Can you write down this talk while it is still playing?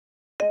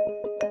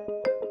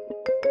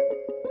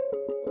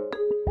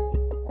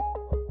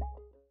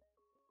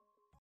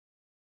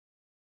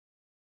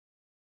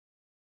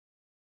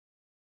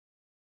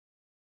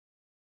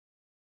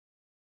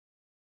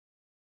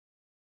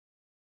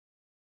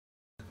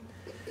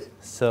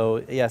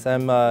So yes,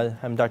 I'm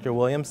Dr.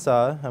 William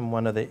Suh. I'm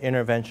one of the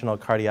interventional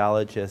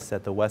cardiologists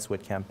at the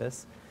Westwood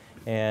campus.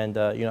 And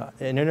you know,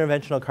 an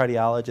interventional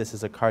cardiologist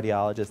is a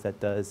cardiologist that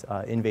does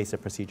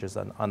invasive procedures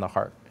on the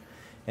heart.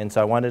 And so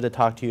I wanted to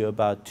talk to you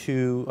about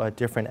two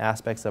different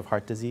aspects of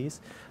heart disease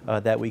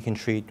that we can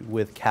treat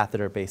with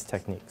catheter-based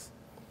techniques.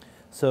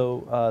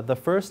 So the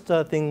first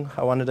thing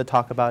I wanted to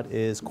talk about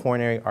is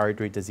coronary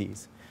artery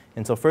disease.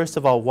 And so first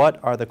of all,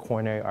 what are the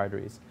coronary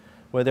arteries?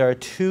 Well, there are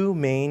two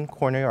main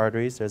coronary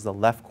arteries. There's the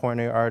left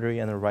coronary artery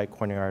and the right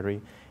coronary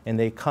artery, and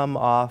they come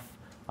off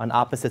on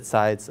opposite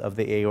sides of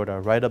the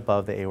aorta, right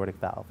above the aortic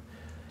valve.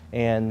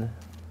 And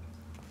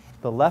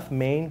the left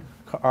main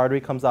artery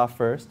comes off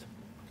first,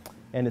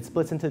 and it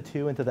splits into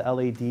two, into the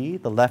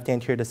LAD, the left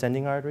anterior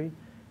descending artery,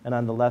 and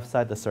on the left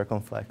side, the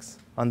circumflex.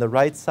 On the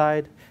right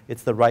side,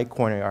 it's the right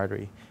coronary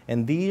artery.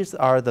 And these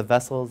are the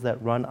vessels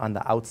that run on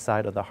the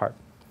outside of the heart.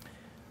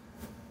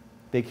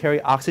 They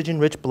carry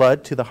oxygen-rich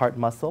blood to the heart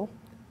muscle,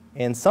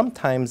 and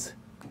sometimes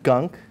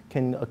gunk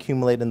can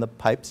accumulate in the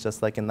pipes,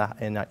 just like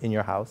in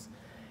your house,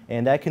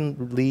 and that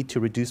can lead to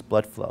reduced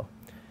blood flow.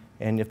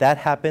 And if that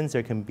happens,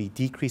 there can be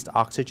decreased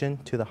oxygen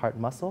to the heart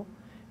muscle,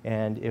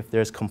 and if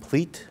there's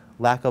complete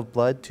lack of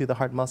blood to the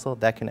heart muscle,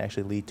 that can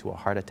actually lead to a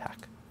heart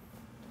attack.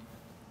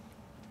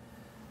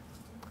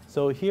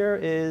 So here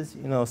is,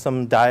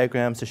 some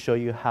diagrams to show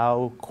you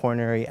how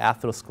coronary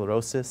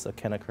atherosclerosis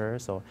can occur.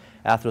 So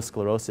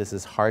atherosclerosis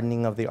is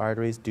hardening of the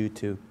arteries due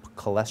to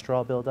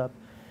cholesterol buildup.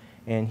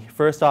 And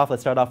first off,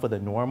 let's start off with a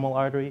normal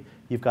artery.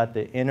 You've got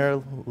the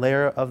inner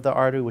layer of the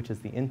artery, which is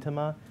the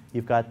intima.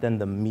 You've got then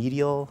the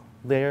medial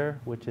layer,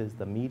 which is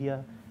the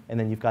media. And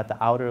then you've got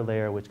the outer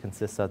layer, which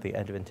consists of the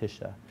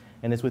adventitia.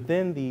 And it's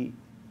within the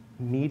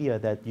media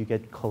that you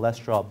get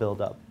cholesterol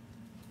buildup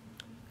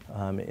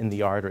in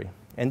the artery.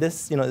 And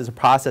this, is a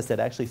process that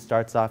actually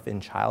starts off in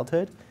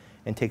childhood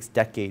and takes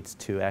decades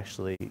to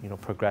actually,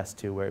 progress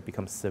to where it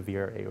becomes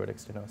severe aortic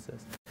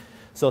stenosis.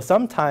 So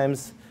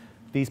sometimes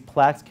these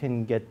plaques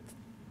can get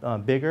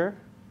bigger,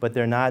 but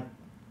they're not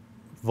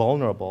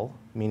vulnerable,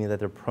 meaning that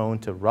they're prone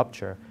to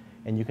rupture.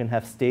 And you can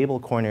have stable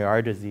coronary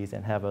artery disease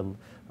and have a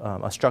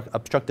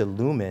obstructed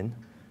lumen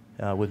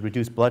with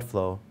reduced blood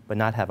flow, but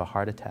not have a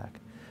heart attack.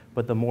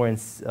 But the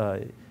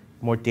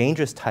more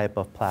dangerous type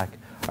of plaque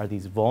are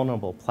these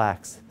vulnerable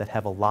plaques that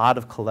have a lot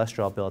of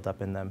cholesterol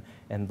buildup in them,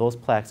 and those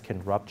plaques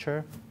can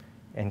rupture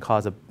and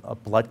cause a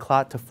blood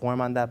clot to form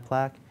on that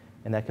plaque,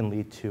 and that can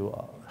lead to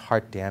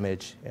heart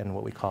damage and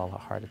what we call a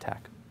heart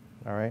attack.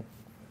 All right?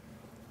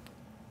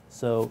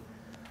 So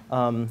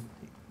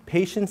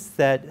patients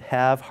that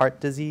have heart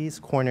disease,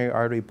 coronary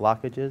artery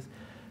blockages,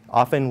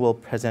 often will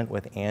present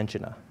with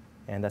angina,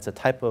 and that's a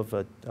type of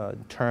a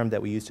term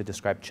that we use to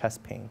describe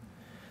chest pain.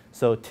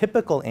 So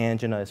typical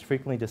angina is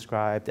frequently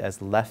described as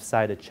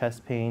left-sided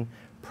chest pain,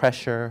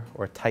 pressure,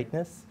 or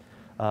tightness.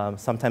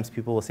 Sometimes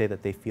people will say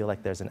that they feel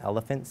like there's an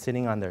elephant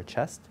sitting on their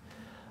chest.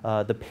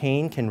 The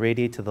pain can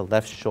radiate to the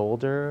left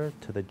shoulder,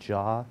 to the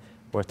jaw,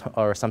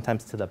 or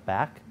sometimes to the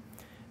back.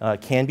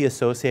 Can be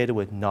associated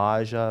with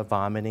nausea,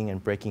 vomiting,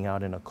 and breaking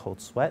out in a cold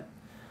sweat.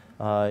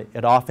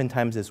 It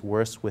oftentimes is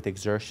worse with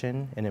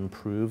exertion and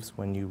improves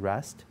when you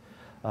rest.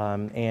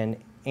 And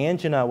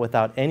angina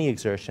without any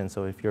exertion,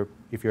 so if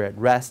you're at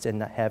rest and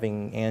not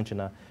having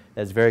angina,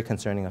 that's very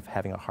concerning of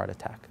having a heart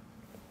attack.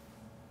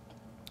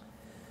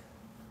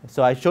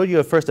 So I showed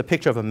you first a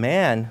picture of a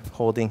man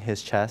holding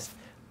his chest,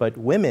 but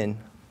women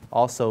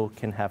also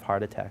can have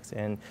heart attacks.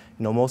 And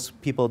most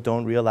people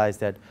don't realize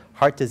that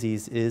heart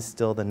disease is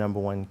still the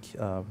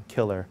 #1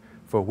 killer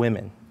for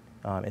women.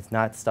 It's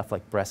not stuff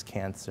like breast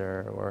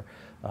cancer or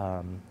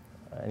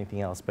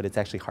anything else, but it's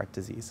actually heart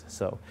disease.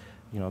 So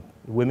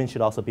women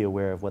should also be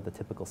aware of what the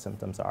typical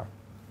symptoms are.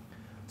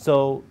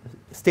 So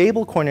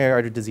stable coronary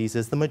artery disease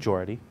is the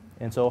majority.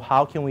 And so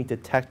how can we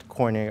detect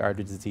coronary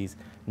artery disease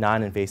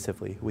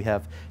non-invasively? We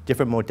have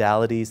different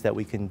modalities that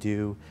we can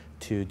do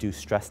to do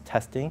stress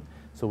testing.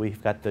 So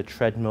we've got the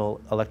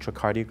treadmill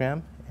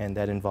electrocardiogram, and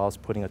that involves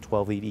putting a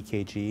 12-lead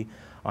EKG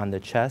on the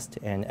chest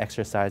and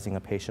exercising a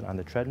patient on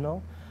the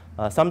treadmill.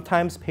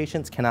 Sometimes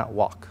patients cannot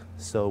walk,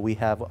 so we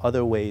have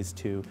other ways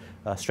to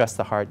stress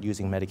the heart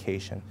using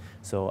medication.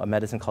 So a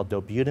medicine called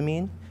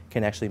dobutamine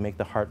can actually make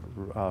the heart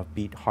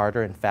beat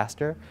harder and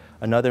faster.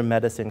 Another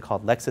medicine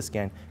called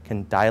Lexiscan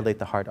can dilate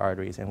the heart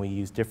arteries, and we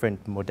use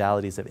different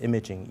modalities of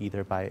imaging,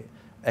 either by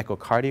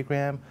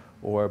echocardiogram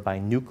or by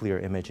nuclear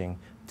imaging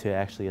to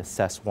actually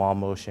assess wall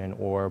motion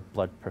or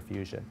blood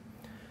perfusion.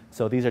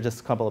 So these are just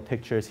a couple of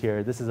pictures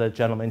here. This is a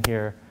gentleman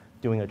here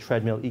doing a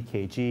treadmill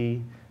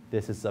EKG.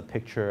 This is a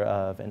picture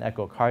of an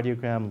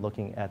echocardiogram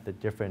looking at the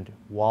different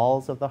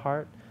walls of the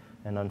heart.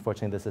 And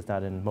unfortunately, this is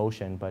not in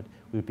motion, but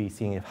we'd be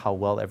seeing how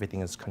well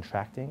everything is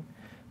contracting.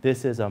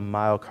 This is a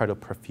myocardial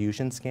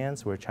perfusion scan,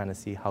 so we're trying to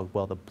see how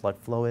well the blood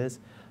flow is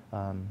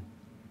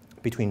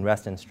between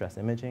rest and stress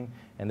imaging.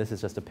 And this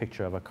is just a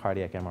picture of a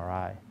cardiac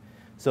MRI.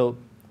 So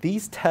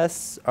these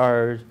tests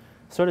are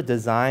sort of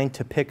designed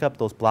to pick up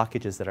those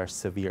blockages that are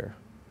severe.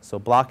 So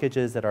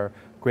blockages that are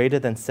greater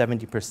than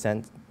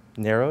 70%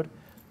 narrowed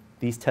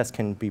these tests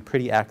can be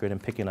pretty accurate in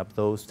picking up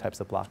those types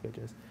of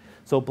blockages.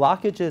 So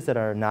blockages that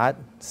are not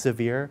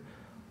severe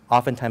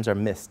oftentimes are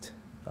missed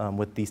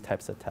with these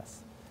types of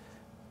tests.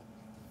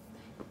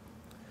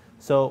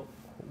 So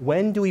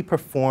when do we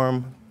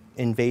perform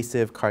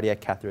invasive cardiac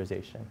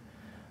catheterization?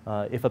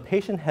 If a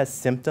patient has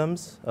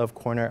symptoms of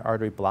coronary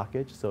artery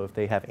blockage, so if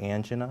they have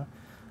angina,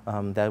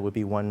 that would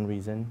be one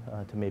reason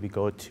to maybe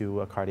go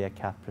to a cardiac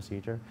cath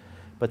procedure.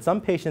 But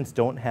some patients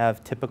don't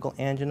have typical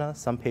angina.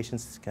 Some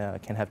patients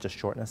can have just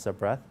shortness of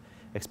breath,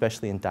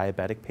 especially in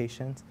diabetic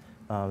patients.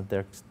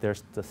 The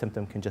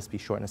symptom can just be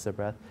shortness of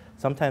breath.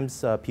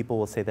 Sometimes people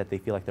will say that they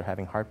feel like they're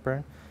having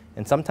heartburn,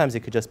 and sometimes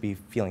it could just be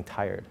feeling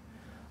tired.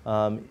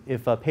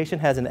 If a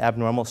patient has an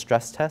abnormal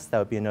stress test, that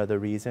would be another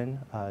reason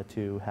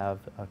to have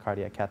a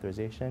cardiac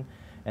catheterization.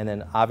 And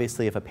then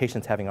obviously if a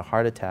patient's having a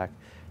heart attack,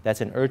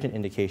 that's an urgent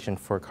indication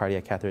for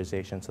cardiac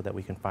catheterization so that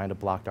we can find a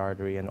blocked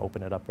artery and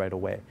open it up right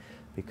away,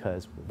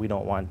 because we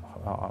don't want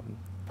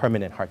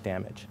permanent heart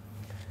damage.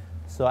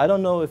 So I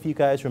don't know if you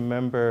guys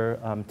remember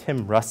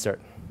Tim Russert.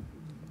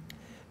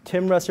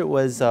 Tim Russert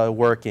was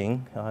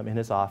working in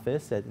his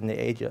office at the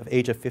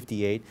age of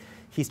 58.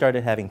 He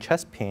started having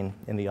chest pain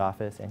in the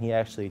office, and he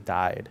actually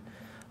died.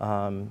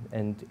 On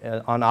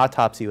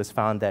autopsy, it was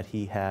found that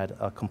he had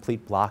a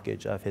complete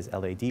blockage of his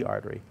LAD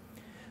artery.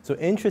 So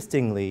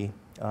interestingly,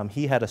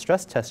 he had a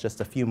stress test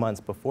just a few months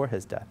before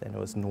his death, and it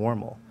was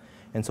normal.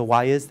 And so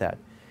why is that?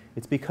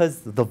 It's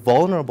because the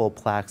vulnerable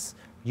plaques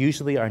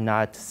usually are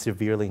not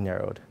severely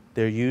narrowed.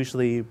 They're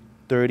usually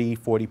 30,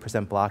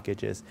 40%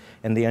 blockages,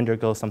 and they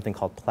undergo something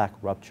called plaque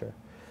rupture.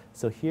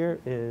 So here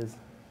is,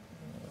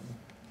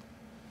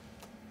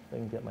 if I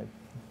can get my,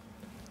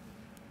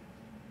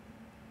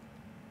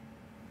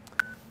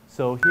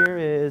 so here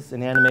is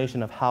an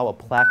animation of how a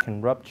plaque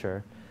can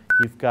rupture.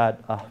 You've got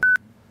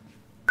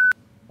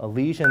a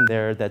lesion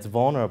there that's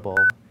vulnerable,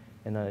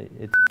 and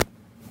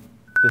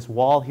this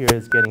wall here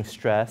is getting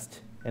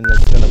stressed, and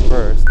it's going to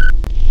burst,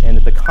 and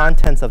the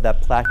contents of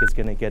that plaque is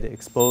going to get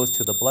exposed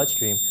to the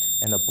bloodstream,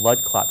 and a blood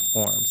clot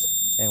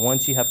forms. And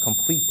once you have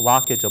complete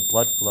blockage of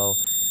blood flow,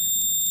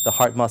 the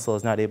heart muscle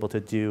is not able to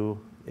do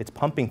its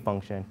pumping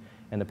function,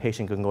 and the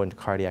patient can go into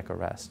cardiac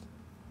arrest.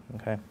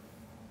 Okay?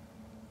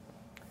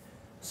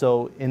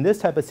 So in this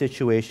type of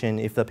situation,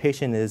 if the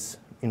patient is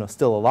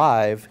still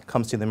alive,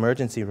 comes to the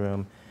emergency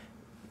room,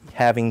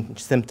 having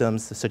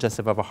symptoms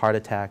suggestive of a heart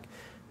attack,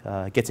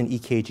 gets an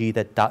EKG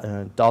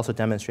that also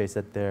demonstrates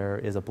that there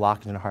is a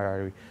blockage in the heart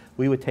artery,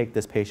 we would take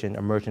this patient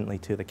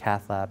emergently to the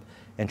cath lab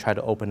and try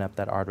to open up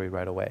that artery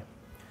right away.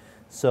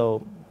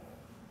 So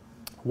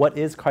what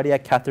is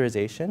cardiac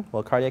catheterization?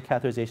 Well, cardiac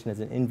catheterization is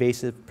an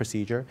invasive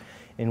procedure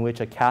in which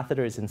a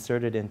catheter is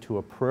inserted into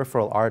a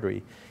peripheral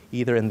artery,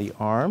 either in the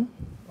arm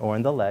or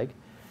in the leg.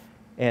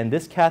 And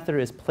this catheter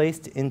is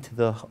placed into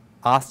the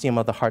ostium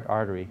of the heart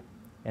artery,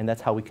 and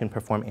that's how we can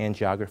perform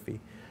angiography.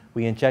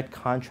 We inject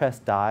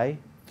contrast dye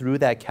through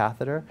that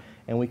catheter,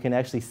 and we can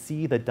actually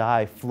see the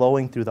dye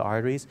flowing through the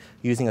arteries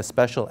using a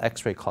special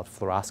X-ray called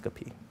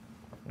fluoroscopy.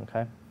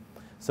 Okay?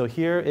 So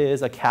here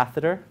is a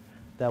catheter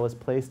that was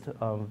placed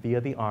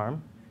via the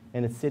arm,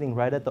 and it's sitting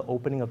right at the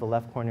opening of the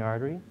left coronary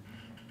artery.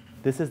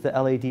 This is the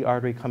LAD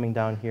artery coming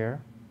down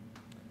here.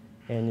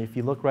 And if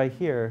you look right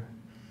here,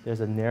 there's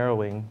a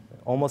narrowing,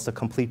 almost a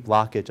complete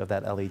blockage of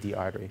that LAD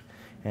artery.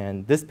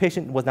 And this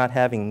patient was not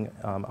having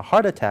a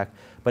heart attack,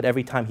 but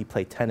every time he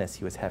played tennis,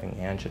 he was having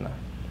angina.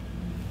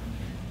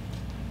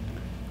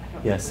 I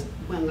don't Yes?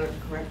 know when the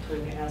correct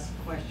time to ask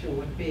a question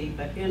would be,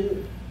 but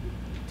in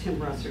Tim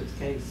Russert's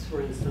case,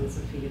 for instance,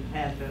 if he had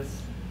had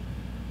this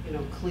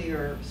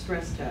clear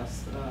stress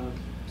test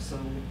so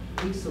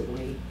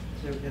recently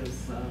to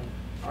his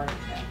heart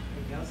attack,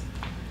 I guess,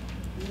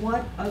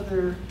 what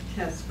other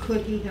tests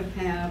could he have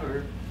had,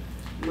 or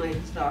might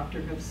his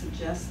doctor have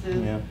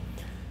suggested? Yeah.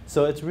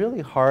 So it's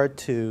really hard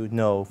to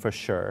know for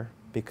sure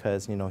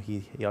because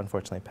he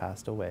unfortunately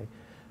passed away.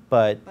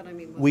 But I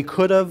mean, we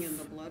could have in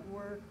the blood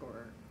work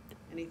or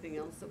anything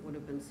else that would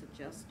have been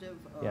suggestive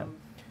of? Yeah.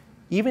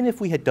 Even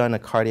if we had done a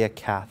cardiac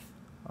cath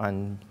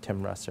on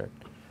Tim Russert,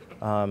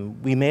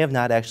 we may have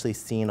not actually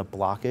seen a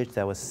blockage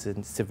that was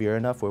severe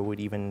enough where we'd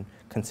even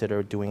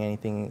consider doing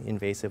anything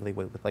invasively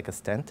with like a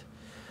stent.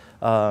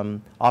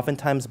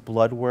 Oftentimes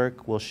blood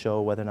work will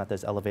show whether or not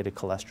there's elevated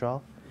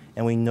cholesterol,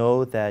 and we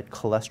know that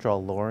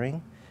cholesterol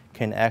lowering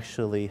can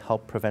actually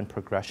help prevent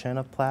progression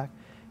of plaque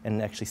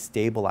and actually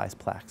stabilize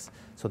plaques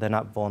so they're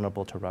not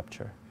vulnerable to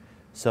rupture.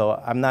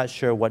 So I'm not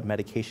sure what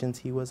medications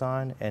he was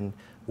on and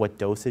what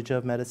dosage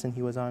of medicine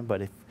he was on,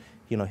 but if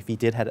he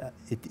did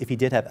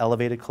have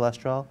elevated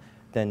cholesterol,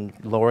 then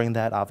lowering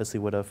that obviously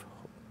would have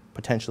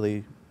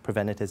potentially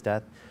prevented his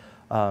death.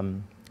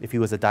 If he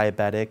was a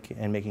diabetic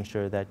and making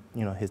sure that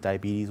his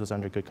diabetes was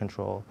under good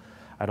control.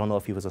 I don't know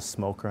if he was a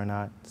smoker or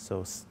not,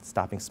 so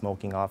stopping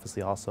smoking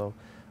obviously also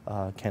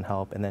can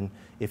help. And then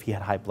if he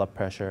had high blood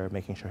pressure,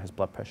 making sure his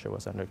blood pressure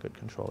was under good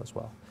control as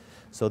well.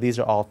 So these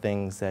are all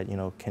things that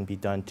can be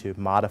done to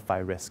modify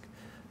risk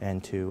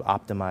and to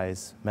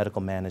optimize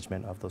medical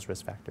management of those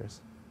risk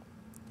factors.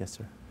 Yes,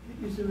 sir.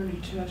 Is there any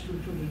test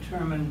which will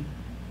determine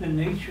the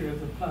nature of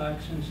the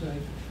plaque, since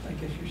I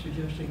guess you're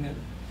suggesting that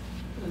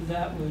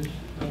that was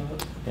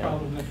the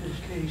problem in this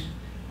case.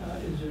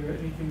 Is there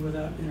anything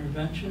without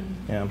intervention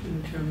to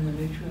determine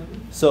the nature of it?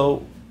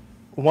 So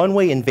one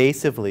way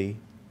invasively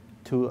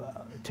to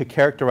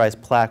characterize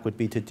plaque would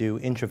be to do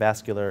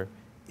intravascular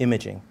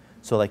imaging.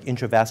 So like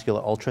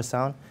intravascular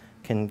ultrasound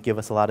can give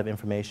us a lot of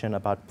information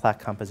about plaque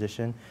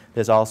composition.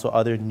 There's also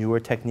other newer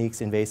techniques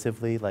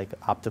invasively like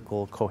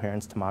optical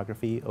coherence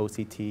tomography,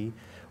 OCT,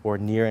 or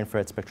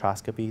near-infrared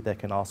spectroscopy that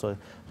can also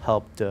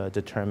help to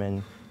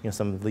determine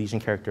some lesion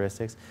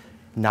characteristics.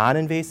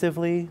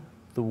 Non-invasively,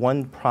 the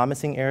one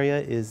promising area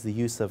is the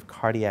use of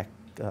cardiac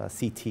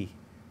CT,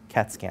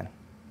 CAT scan.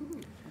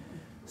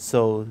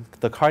 So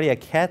the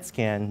cardiac CAT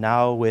scan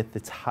now with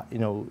its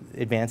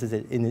advances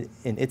in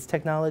its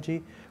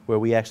technology, where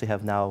we actually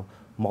have now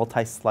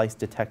multi-slice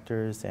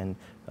detectors and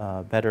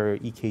better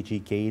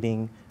EKG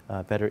gating,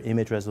 better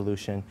image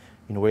resolution,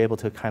 we're able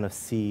to kind of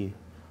see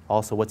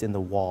also what's in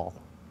the wall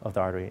of the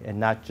artery and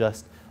not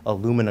just a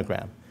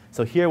luminogram.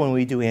 So here when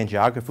we do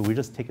angiography, we're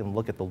just taking a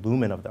look at the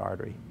lumen of the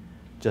artery,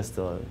 just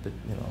the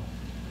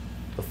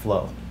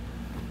flow.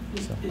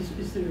 Is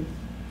there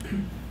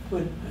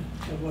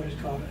what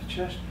is called a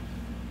chest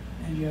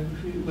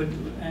angiography,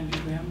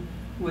 angiogram?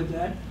 Would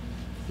that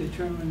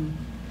determine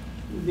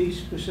these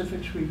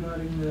specifics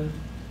regarding the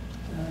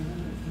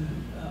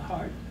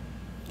heart?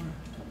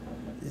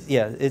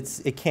 Yeah,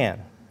 it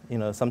can.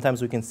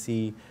 Sometimes we can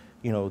see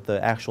the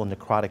actual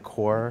necrotic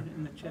core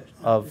In the chest,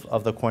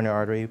 of the coronary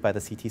artery by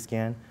the CT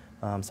scan.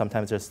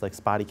 Sometimes there's like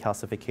spotty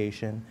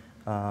calcification,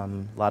 a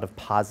lot of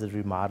positive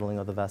remodeling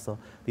of the vessel.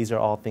 These are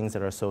all things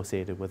that are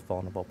associated with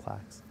vulnerable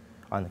plaques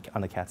on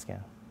the CAT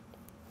scan.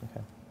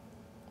 Okay.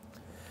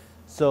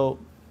 So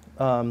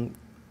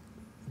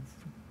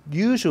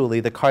usually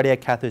the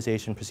cardiac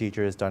catheterization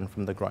procedure is done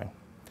from the groin.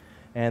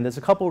 And there's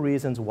a couple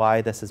reasons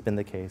why this has been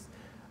the case.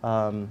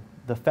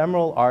 The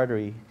femoral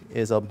artery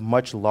is a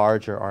much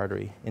larger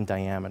artery in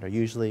diameter,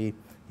 usually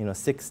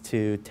 6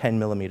 to 10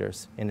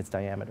 millimeters in its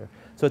diameter.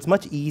 So it's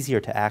much easier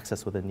to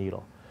access with a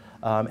needle.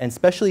 And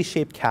specially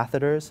shaped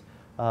catheters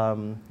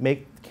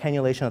make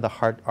cannulation of the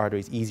heart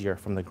arteries easier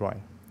from the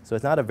groin. So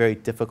it's not a very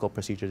difficult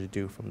procedure to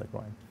do from the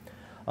groin.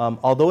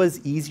 Although it's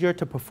easier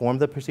to perform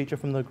the procedure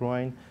from the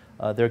groin,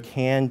 there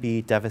can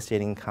be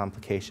devastating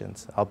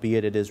complications,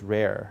 albeit it is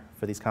rare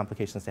for these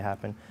complications to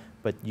happen,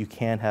 but you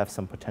can have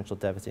some potential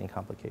devastating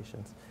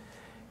complications.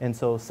 And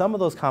so some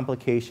of those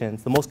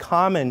complications, the most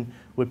common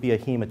would be a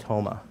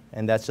hematoma,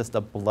 and that's just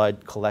a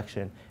blood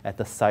collection at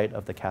the site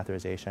of the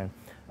catheterization.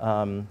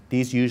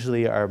 These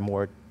usually are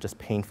more just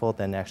painful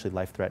than actually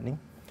life-threatening,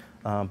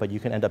 but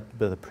you can end up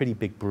with a pretty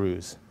big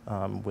bruise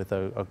with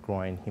a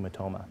groin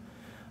hematoma.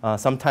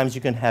 Sometimes you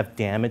can have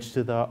damage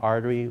to the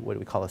artery, what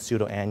we call a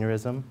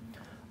pseudoaneurysm.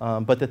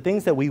 But the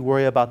things that we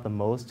worry about the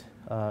most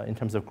in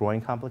terms of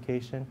groin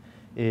complication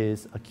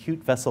is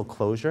acute vessel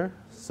closure.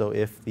 So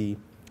if the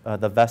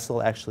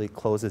vessel actually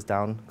closes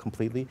down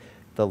completely,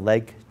 the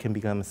leg can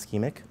become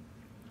ischemic,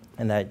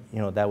 and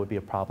that would be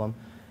a problem.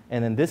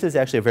 And then this is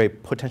actually a very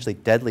potentially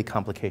deadly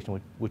complication,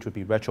 which would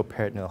be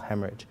retroperitoneal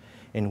hemorrhage,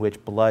 in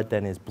which blood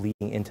then is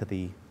bleeding into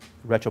the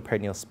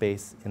retroperitoneal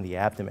space in the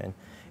abdomen.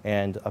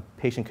 And a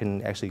patient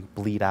can actually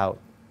bleed out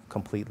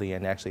completely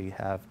and actually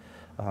have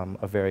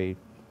a very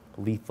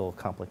lethal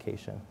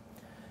complication.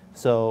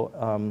 So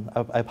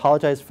I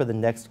apologize for the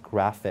next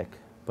graphic,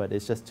 but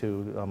it's just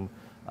to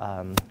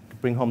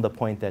bring home the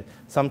point that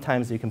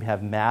sometimes you can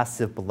have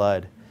massive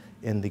blood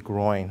in the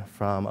groin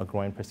from a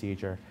groin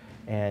procedure.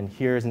 And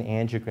here's an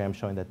angiogram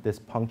showing that this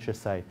puncture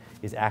site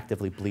is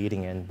actively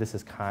bleeding, and this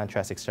is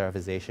contrast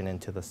extravasation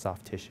into the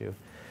soft tissue.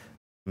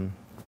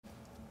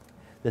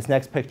 This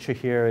next picture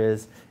here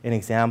is an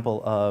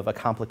example of a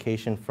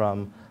complication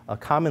from a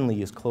commonly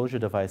used closure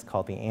device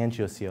called the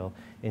angioseal,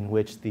 in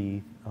which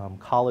the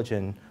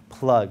collagen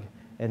plug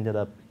ended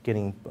up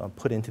getting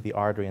put into the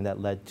artery, and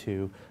that led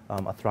to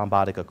a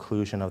thrombotic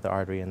occlusion of the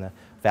artery, and the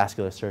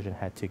vascular surgeon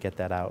had to get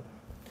that out.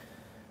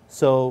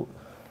 So,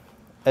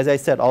 as I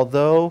said,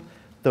 although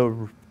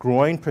the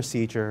groin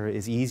procedure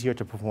is easier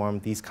to perform,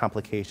 these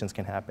complications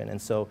can happen.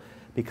 And so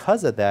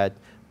because of that,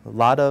 a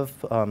lot of,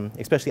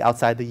 especially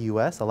outside the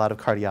US, a lot of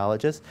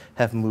cardiologists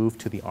have moved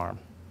to the arm.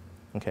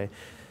 Okay?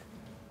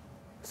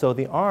 So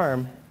the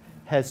arm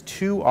has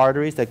two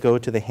arteries that go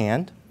to the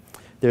hand.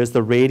 There's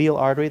the radial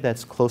artery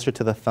that's closer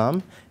to the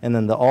thumb, and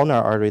then the ulnar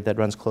artery that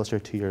runs closer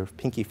to your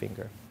pinky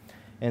finger.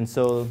 And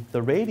so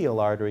the radial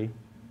artery,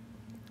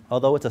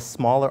 although it's a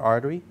smaller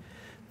artery,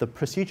 the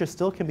procedure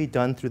still can be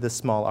done through this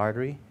small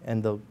artery,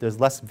 and there's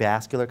less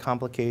vascular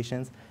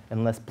complications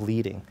and less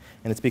bleeding.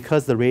 And it's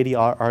because the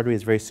radial artery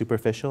is very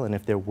superficial, and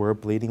if there were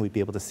bleeding, we'd be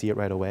able to see it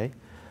right away.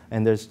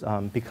 And there's,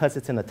 because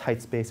it's in a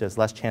tight space, there's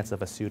less chance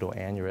of a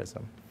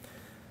pseudoaneurysm.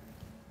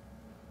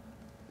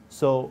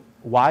 So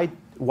why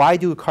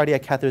do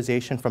cardiac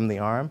catheterization from the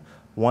arm?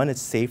 One,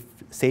 it's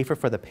safer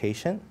for the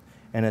patient,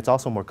 and it's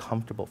also more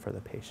comfortable for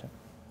the patient.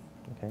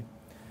 Okay?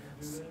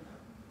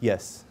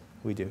 Yes,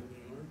 we do.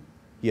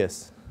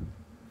 Yes.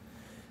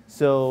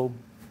 So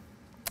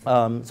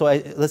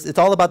It's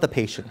all about the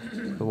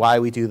patient, why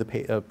we do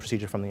the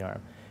procedure from the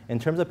arm. In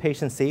terms of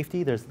patient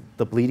safety,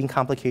 the bleeding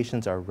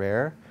complications are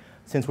rare.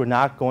 Since we're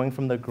not going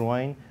from the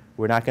groin,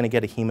 we're not going to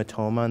get a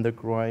hematoma in the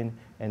groin,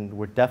 and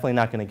we're definitely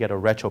not going to get a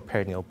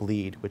retroperitoneal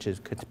bleed, which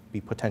could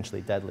be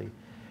potentially deadly.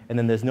 And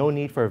then there's no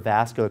need for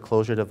vascular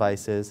closure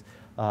devices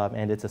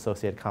and its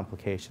associated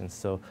complications.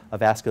 So a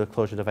vascular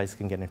closure device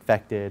can get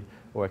infected,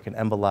 or it can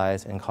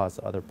embolize and cause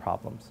other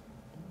problems.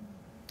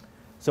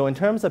 So in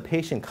terms of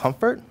patient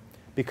comfort,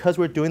 because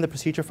we're doing the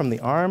procedure from the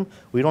arm,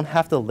 we don't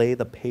have to lay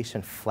the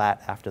patient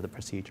flat after the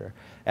procedure.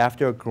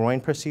 After a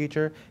groin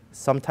procedure,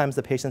 sometimes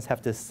the patients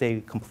have to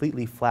stay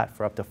completely flat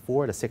for up to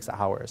 4 to 6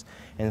 hours.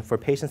 And for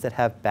patients that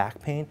have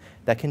back pain,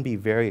 that can be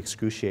very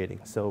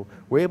excruciating. So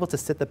we're able to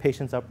sit the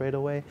patients up right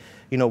away.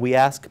 You know, we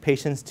ask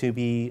patients to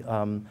be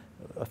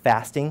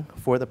fasting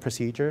for the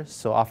procedure,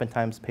 so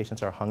oftentimes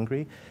patients are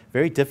hungry.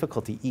 Very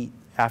difficult to eat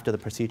after the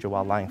procedure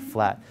while lying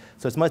flat.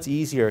 So it's much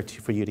easier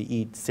for you to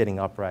eat sitting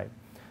upright.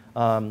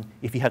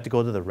 If you have to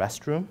go to the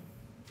restroom,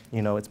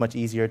 you know, it's much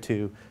easier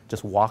to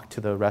just walk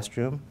to the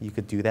restroom. You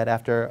could do that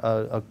after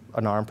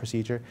an arm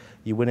procedure.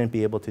 You wouldn't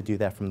be able to do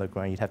that from the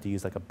groin. You'd have to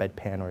use like a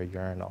bedpan or a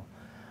urinal.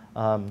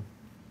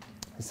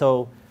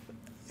 So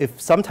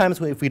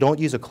sometimes if we don't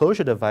use a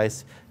closure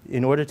device,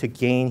 in order to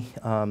gain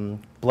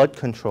blood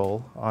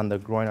control on the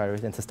groin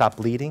arteries and to stop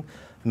bleeding,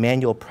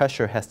 manual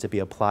pressure has to be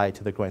applied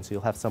to the groin. So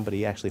you'll have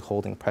somebody actually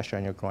holding pressure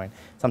on your groin.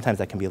 Sometimes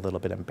that can be a little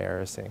bit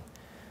embarrassing.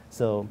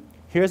 So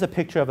here's a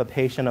picture of a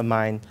patient of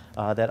mine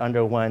that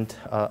underwent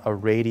a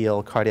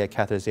radial cardiac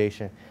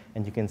catheterization.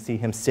 And you can see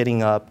him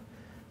sitting up,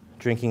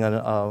 drinking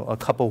a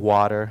cup of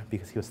water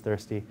because he was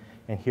thirsty.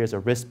 And here's a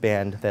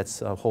wristband that's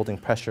holding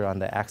pressure on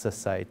the access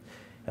site.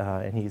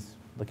 And he's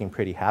looking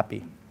pretty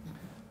happy.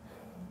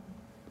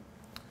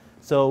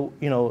 So,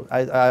 you know,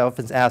 I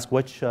often ask,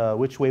 which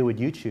way would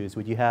you choose?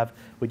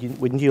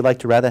 Wouldn't you like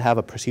to rather have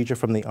a procedure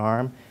from the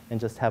arm and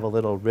just have a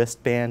little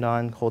wristband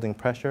on holding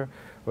pressure?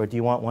 Or do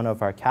you want one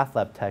of our cath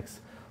lab techs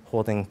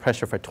holding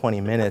pressure for 20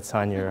 minutes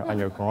on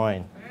your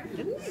groin?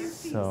 Didn't they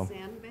use these sandbags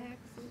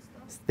and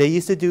stuff? They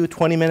used to do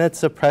 20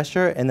 minutes of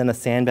pressure and then a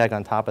sandbag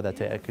on top of that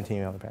to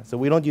continue on the pressure. So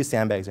we don't use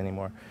sandbags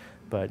anymore.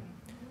 But,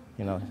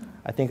 you know,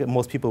 I think that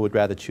most people would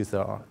rather choose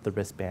the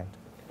wristband.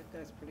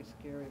 That's pretty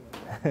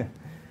scary.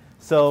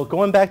 So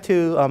going back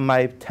to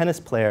my tennis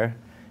player,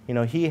 you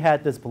know, he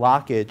had this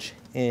blockage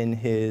in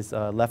his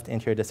left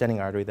anterior descending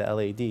artery, the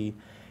LAD,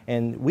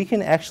 and we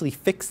can actually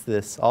fix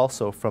this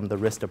also from the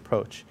wrist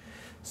approach.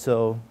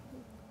 So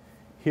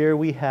here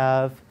we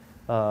have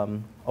a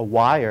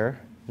wire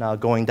now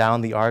going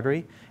down the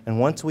artery, and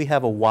once we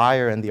have a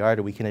wire in the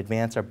artery, we can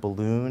advance our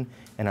balloon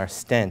and our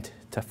stent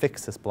to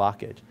fix this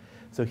blockage.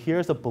 So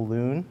here's a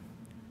balloon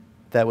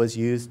that was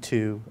used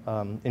to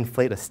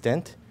inflate a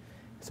stent.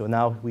 So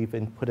now we've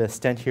put a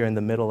stent here in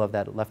the middle of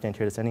that left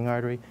anterior descending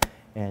artery,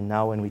 and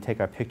now when we take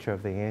our picture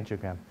of the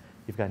angiogram,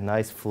 you've got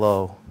nice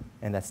flow,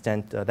 and that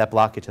stent, that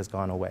blockage has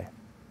gone away.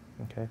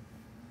 Okay.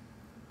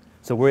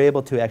 So we're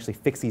able to actually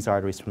fix these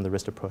arteries from the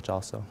wrist approach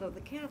also. So the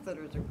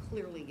catheters are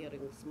clearly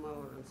getting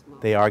smaller and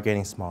smaller. They are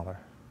getting smaller.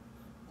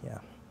 Yeah.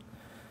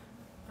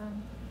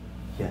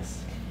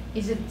 Yes.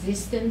 Is the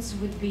distance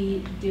would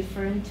be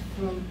different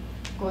from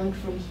going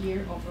from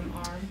here or from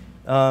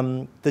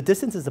arm? The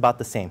distance is about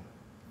the same.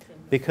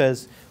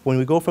 Because when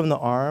we go from the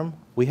arm,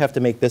 we have to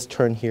make this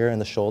turn here in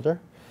the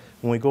shoulder.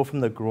 When we go from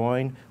the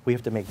groin, we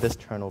have to make this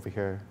turn over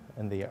here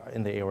in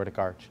the aortic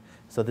arch.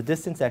 So the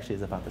distance actually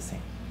is about the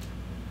same.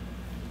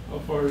 How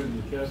far in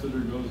the catheter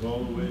goes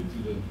all the way to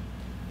the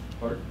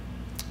heart?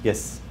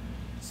 Yes.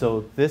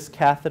 So this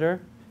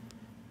catheter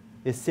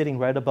is sitting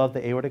right above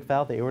the aortic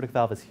valve. The aortic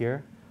valve is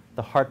here.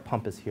 The heart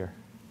pump is here.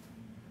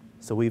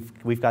 So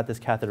we've got this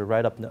catheter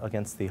right up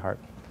against the heart.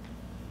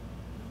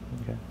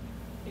 Okay.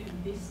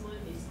 And this one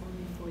is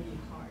only for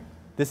the heart?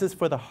 This is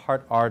for the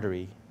heart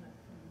artery.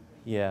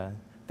 Yeah.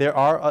 There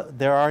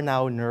are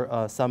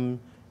now some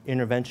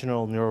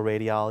interventional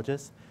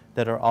neuroradiologists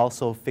that are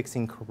also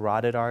fixing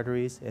carotid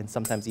arteries and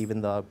sometimes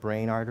even the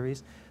brain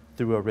arteries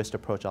through a wrist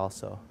approach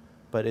also.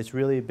 But it's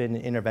really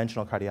been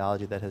interventional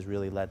cardiology that has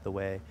really led the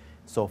way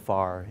so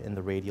far in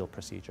the radial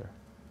procedure,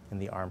 in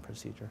the arm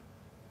procedure.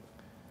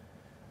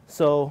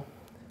 So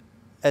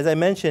as I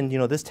mentioned, you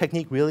know, this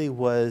technique really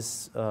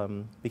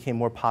became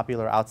more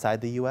popular outside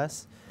the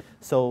US.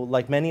 So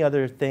like many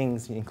other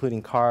things,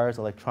 including cars,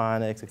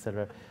 electronics, et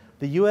cetera,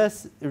 the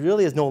US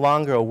really is no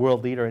longer a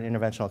world leader in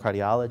interventional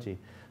cardiology.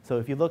 So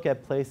if you look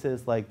at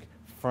places like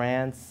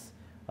France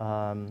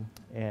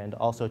and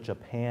also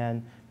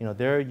Japan, you know,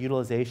 their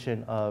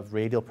utilization of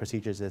radial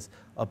procedures is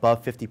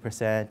above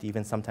 50%,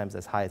 even sometimes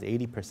as high as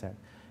 80%.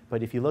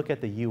 But if you look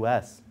at the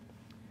US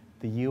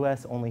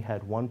only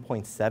had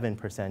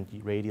 1.7%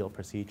 radial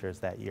procedures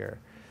that year.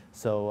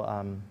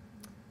 So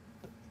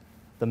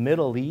the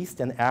Middle East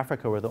and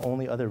Africa were the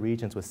only other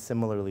regions with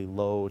similarly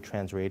low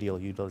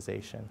transradial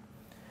utilization.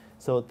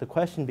 So the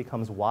question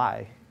becomes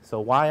why? So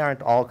why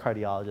aren't all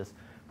cardiologists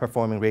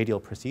performing radial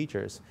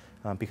procedures?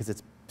 Because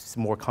it's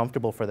more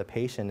comfortable for the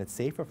patient, it's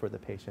safer for the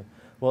patient.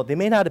 Well, they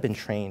may not have been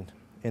trained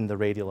in the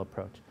radial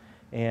approach.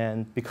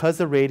 And because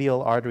the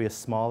radial artery is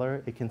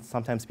smaller, it can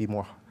sometimes be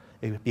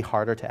it would be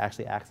harder to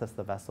actually access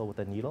the vessel with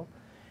a needle.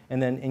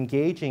 And then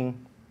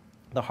engaging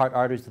the heart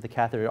arteries with the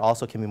catheter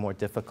also can be more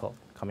difficult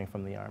coming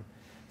from the arm.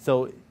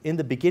 So in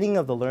the beginning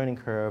of the learning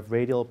curve,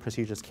 radial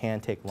procedures can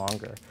take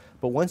longer.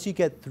 But once you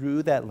get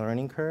through that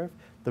learning curve,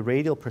 the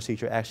radial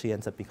procedure actually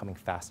ends up becoming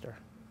faster.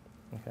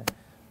 Okay?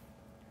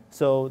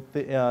 So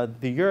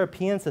the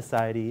European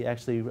Society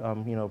actually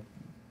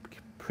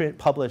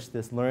published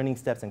this learning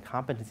steps and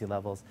competency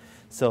levels.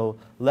 So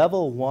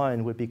level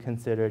 1 would be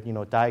considered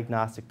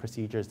diagnostic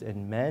procedures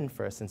in men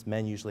first, since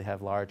men usually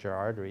have larger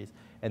arteries,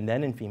 and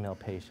then in female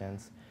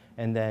patients.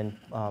 And then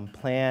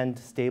planned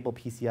stable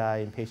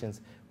PCI in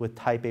patients with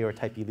type A or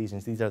type B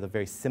lesions. These are the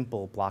very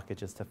simple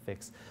blockages to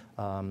fix,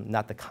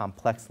 not the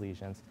complex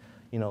lesions.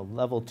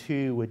 Level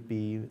 2 would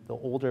be the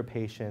older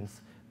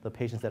patients, the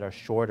patients that are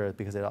shorter,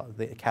 because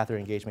the catheter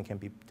engagement can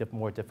be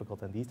more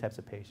difficult in these types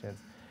of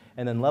patients.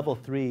 And then level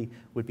 3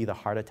 would be the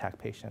heart attack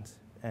patients.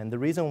 And the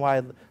reason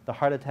why the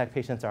heart attack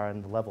patients are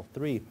in level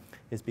 3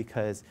 is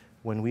because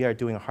when we are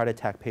doing a heart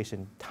attack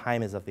patient,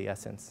 time is of the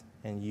essence.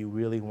 And you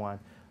really want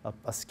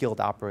a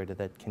skilled operator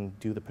that can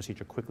do the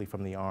procedure quickly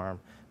from the arm,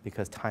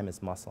 because time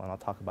is muscle, and I'll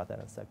talk about that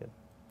in a second.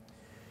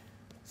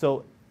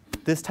 So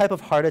this type of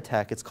heart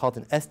attack, it's called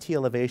an ST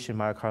elevation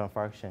myocardial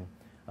infarction.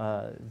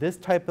 This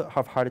type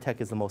of heart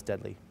attack is the most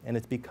deadly, and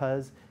it's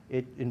because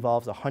it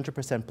involves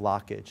 100%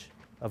 blockage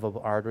of an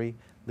artery,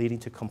 leading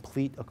to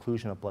complete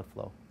occlusion of blood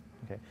flow.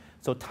 Okay?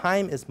 So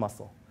time is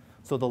muscle.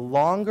 So the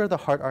longer the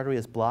heart artery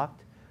is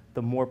blocked,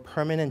 the more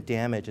permanent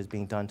damage is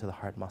being done to the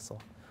heart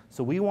muscle.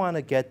 So we want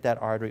to get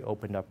that artery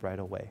opened up right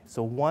away.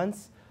 So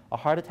once a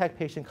heart attack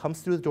patient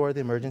comes through the door of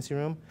the emergency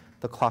room,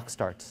 the clock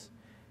starts.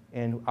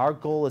 And our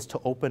goal is to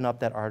open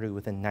up that artery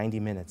within 90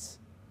 minutes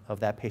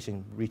of that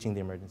patient reaching the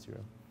emergency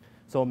room.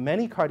 So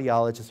many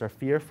cardiologists are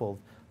fearful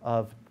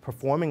of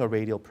performing a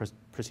radial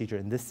procedure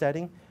in this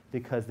setting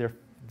because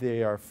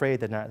they are afraid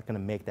they're not going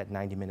to make that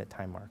 90-minute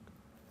time mark.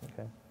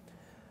 Okay?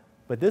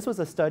 But this was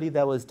a study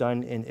that was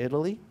done in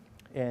Italy.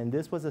 And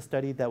this was a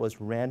study that was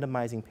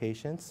randomizing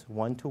patients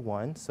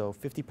 1-to-1. So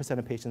 50%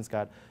 of patients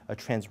got a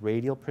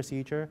transradial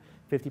procedure,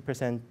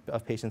 50%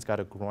 of patients got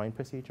a groin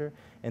procedure.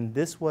 And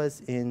this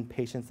was in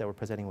patients that were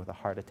presenting with a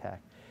heart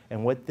attack.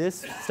 And what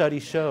this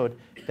study showed,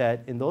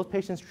 that in those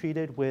patients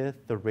treated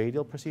with the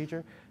radial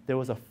procedure, there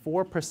was a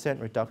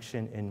 4%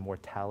 reduction in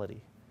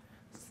mortality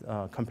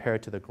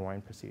compared to the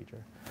groin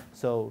procedure.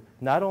 So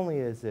not only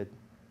is it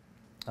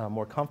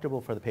more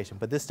comfortable for the patient,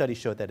 but this study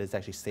showed that it's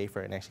actually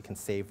safer and actually can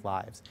save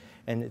lives.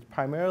 And it's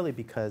primarily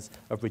because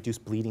of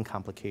reduced bleeding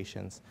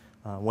complications.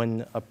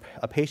 When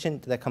a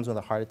patient that comes with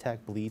a heart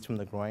attack bleeds from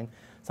the groin,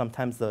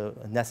 sometimes the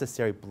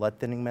necessary blood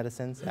thinning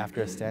medicines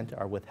after a stent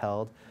are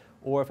withheld,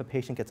 or if a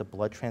patient gets a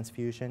blood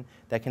transfusion,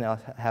 that can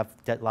have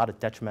a lot of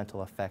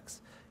detrimental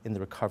effects in the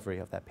recovery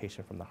of that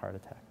patient from the heart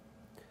attack.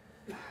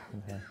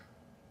 Okay.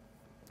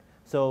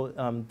 So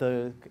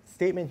the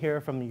statement here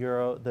from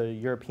the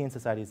European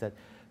Society is that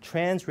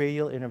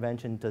transradial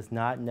intervention does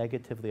not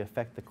negatively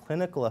affect the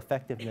clinical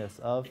effectiveness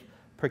of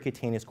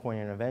percutaneous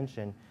coronary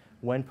intervention.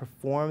 When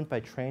performed by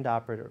trained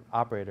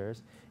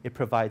operators, it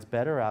provides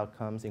better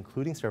outcomes,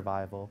 including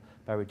survival,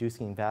 by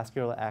reducing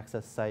vascular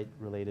access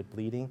site-related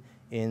bleeding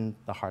in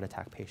the heart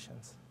attack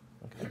patients.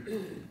 Okay.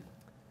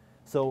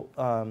 So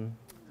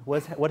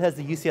what has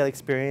the UCLA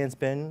experience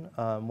been?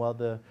 Well,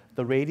 the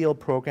radial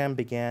program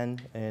began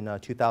in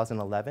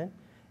 2011.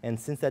 And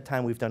since that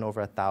time, we've done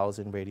over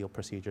 1,000 radial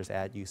procedures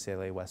at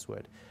UCLA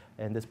Westwood.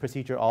 And this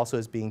procedure also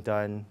is being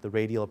done, the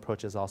radial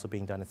approach is also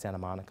being done at Santa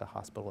Monica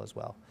Hospital as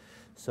well.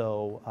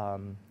 So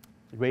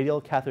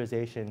radial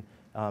catheterization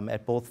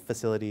at both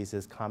facilities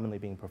is commonly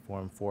being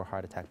performed for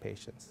heart attack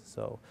patients.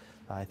 So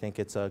I think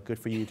it's good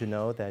for you to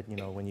know that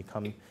when you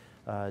come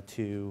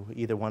to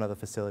either one of the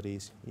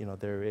facilities,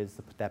 there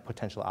is that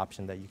potential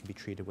option that you can be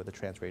treated with a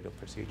transradial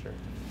procedure.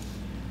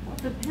 Well,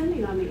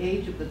 depending on the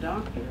age of the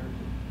doctor,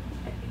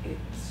 he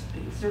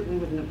certainly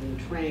wouldn't have been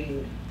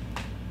trained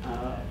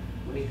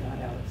when he got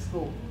out of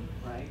school,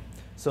 right?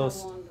 So,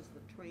 how long does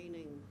the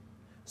training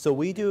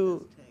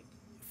take?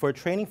 For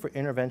training for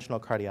interventional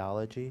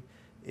cardiology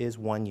is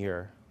 1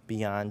 year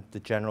beyond the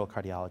general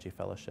cardiology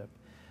fellowship.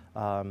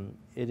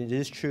 It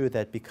is true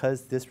that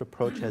because this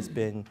approach has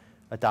been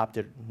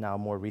adopted now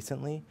more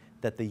recently,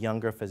 that the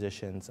younger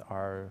physicians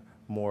are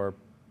more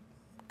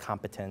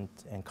competent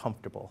and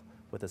comfortable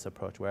with this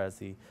approach,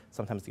 whereas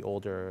sometimes the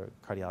older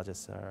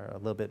cardiologists are a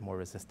little bit more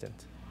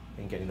resistant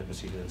in getting the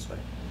procedure this way.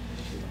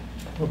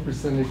 What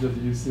percentage of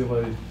the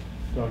UCLA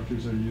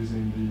doctors are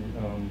using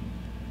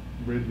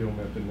the radial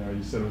method now?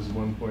 You said it was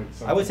 1 point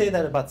something. I would say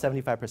that about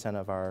 75%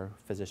 of our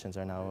physicians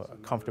are now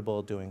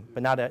comfortable doing,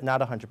 but not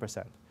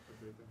 100%.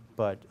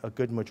 But a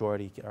good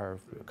majority are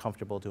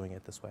comfortable doing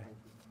it this way.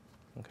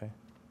 Okay.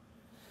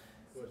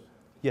 Question.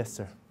 Yes,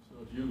 sir.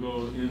 So if you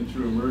go in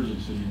through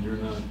emergency and you're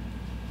not,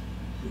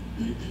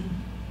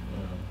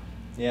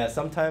 yeah,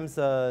 sometimes,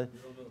 you don't know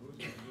who's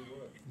going to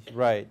do what.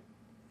 right.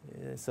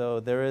 So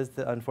there is,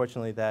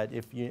 unfortunately, that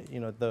if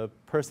the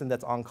person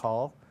that's on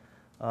call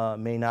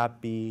may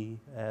not be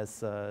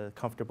as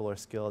comfortable or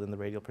skilled in the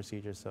radial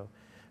procedure. So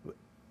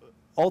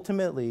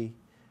ultimately,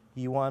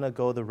 you want to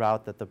go the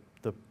route that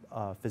the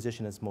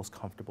physician is most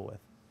comfortable with.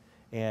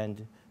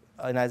 And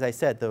as I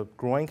said, the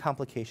groin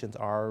complications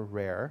are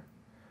rare.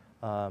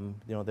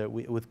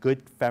 With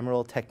good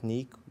femoral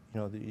technique,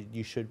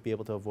 you should be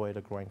able to avoid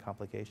a groin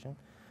complication.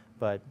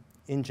 But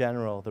in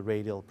general, the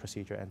radial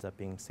procedure ends up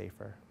being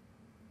safer.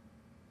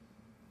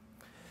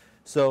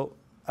 So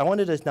I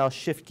wanted to now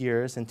shift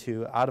gears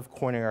into out of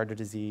coronary artery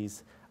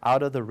disease,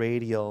 out of the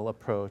radial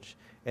approach,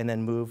 and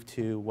then move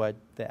to what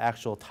the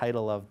actual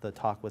title of the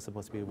talk was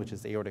supposed to be, which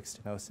is aortic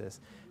stenosis,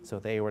 so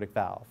the aortic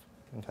valve.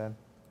 Okay?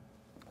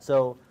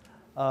 So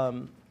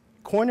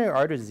coronary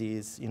artery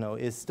disease,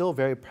 is still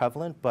very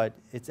prevalent, but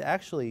it's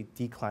actually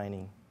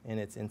declining in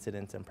its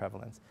incidence and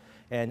prevalence.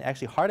 And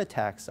actually, heart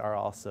attacks are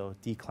also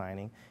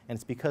declining, and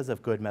it's because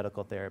of good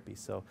medical therapy.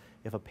 So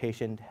if a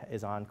patient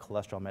is on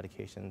cholesterol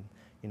medication,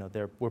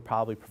 we're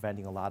probably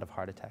preventing a lot of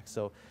heart attacks.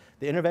 So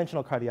the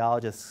interventional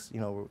cardiologists,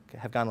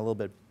 have gotten a little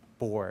bit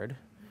bored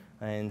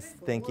and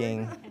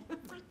thinking,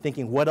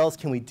 what else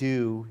can we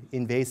do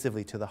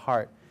invasively to the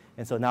heart?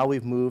 And so now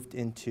we've moved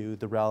into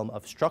the realm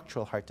of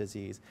structural heart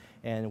disease.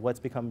 And what's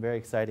become very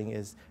exciting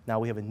is now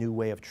we have a new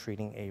way of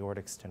treating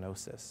aortic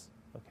stenosis.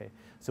 Okay,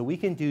 so we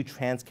can do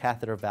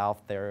transcatheter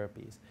valve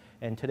therapies.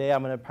 And today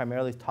I'm going to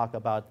primarily talk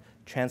about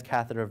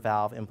transcatheter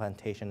valve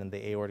implantation in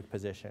the aortic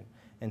position,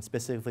 and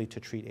specifically to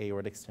treat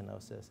aortic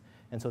stenosis.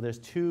 And so there's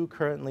two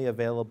currently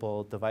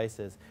available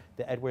devices,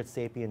 the Edwards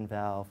Sapien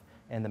valve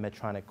and the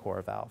Medtronic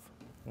Core valve.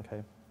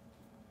 Okay,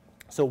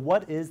 so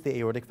what is the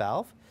aortic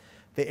valve?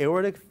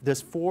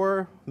 There's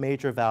four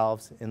major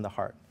valves in the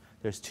heart.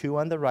 There's two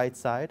on the right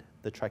side,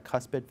 the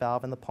tricuspid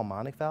valve and the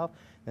pulmonic valve,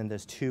 and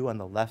there's two on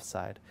the left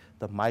side,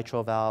 the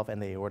mitral valve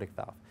and the aortic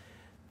valve.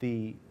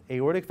 The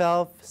aortic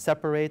valve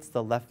separates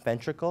the left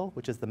ventricle,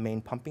 which is the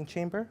main pumping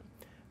chamber,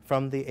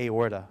 from the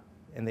aorta,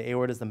 and the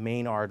aorta is the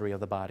main artery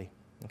of the body.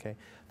 Okay?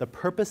 The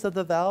purpose of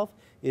the valve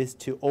is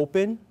to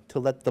open, to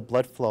let the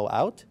blood flow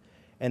out,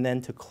 and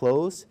then to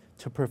close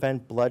to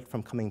prevent blood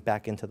from coming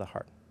back into the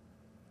heart.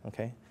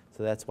 Okay?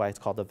 So that's why it's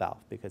called a valve,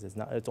 because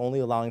it's only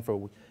allowing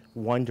for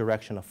one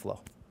direction of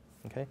flow.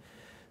 Okay?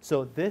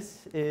 So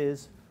this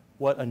is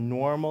what a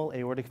normal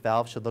aortic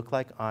valve should look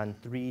like on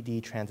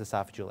 3D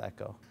transesophageal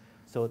echo.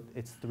 So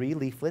it's 3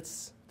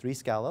 leaflets, 3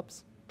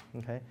 scallops,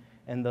 okay?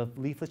 And the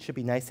leaflets should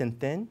be nice and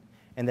thin,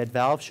 and that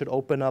valve should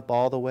open up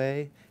all the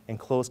way and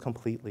close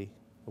completely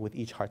with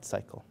each heart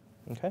cycle,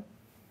 okay?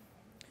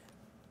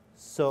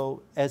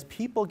 So as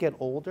people get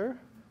older,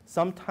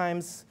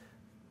 sometimes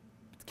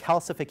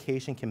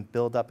calcification can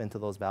build up into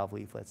those valve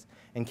leaflets.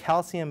 And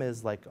calcium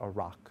is like a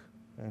rock.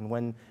 And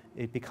when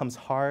it becomes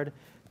hard,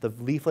 the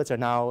leaflets are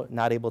now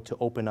not able to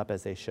open up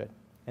as they should.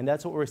 And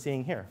that's what we're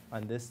seeing here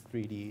on this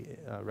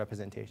 3D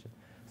representation.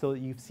 So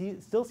you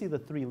still see the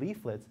 3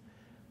 leaflets,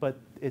 but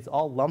it's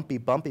all lumpy,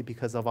 bumpy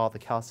because of all the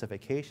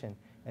calcification.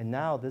 And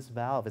now this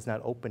valve is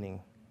not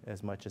opening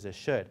as much as it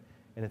should.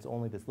 And it's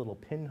only this little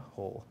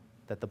pinhole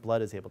that the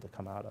blood is able to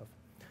come out of.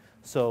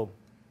 So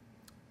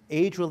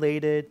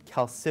age-related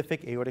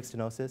calcific aortic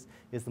stenosis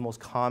is the most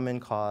common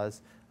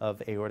cause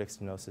of aortic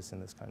stenosis in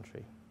this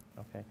country.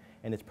 Okay?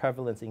 And its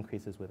prevalence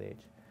increases with age.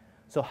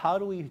 So how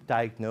do we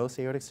diagnose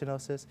aortic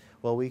stenosis?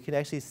 Well, we can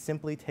actually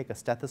simply take a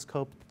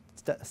stethoscope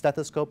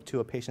to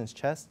a patient's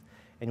chest,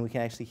 and we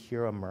can actually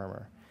hear a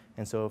murmur.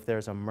 And so if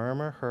there's a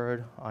murmur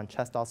heard on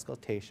chest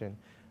auscultation,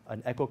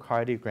 an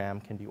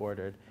echocardiogram can be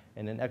ordered.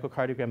 And an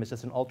echocardiogram is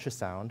just an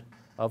ultrasound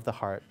of the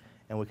heart,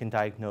 and we can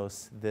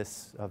diagnose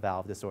this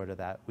valve disorder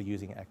that we're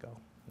using echo.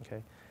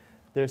 Okay?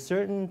 There are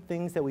certain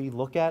things that we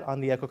look at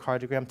on the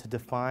echocardiogram to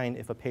define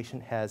if a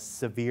patient has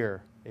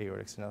severe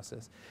aortic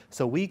stenosis.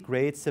 So we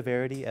grade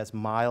severity as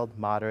mild,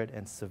 moderate,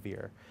 and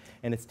severe.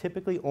 And it's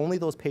typically only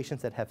those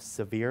patients that have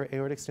severe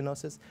aortic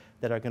stenosis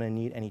that are going to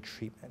need any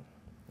treatment.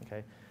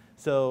 Okay?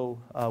 So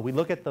we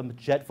look at the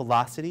jet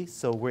velocity.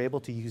 So we're able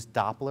to use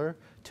Doppler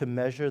to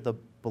measure the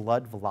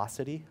blood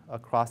velocity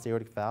across the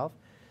aortic valve.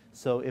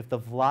 So if the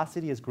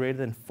velocity is greater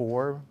than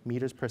 4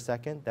 meters per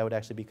second, that would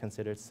actually be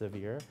considered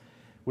severe.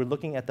 We're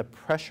looking at the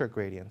pressure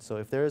gradient. So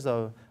if there's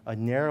a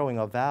narrowing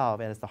of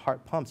valve and as the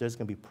heart pumps, there's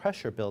going to be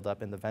pressure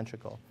buildup in the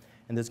ventricle.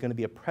 And there's going to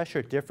be a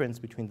pressure difference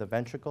between the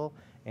ventricle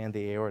and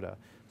the aorta.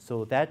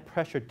 So that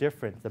pressure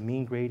difference, the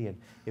mean gradient,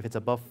 if it's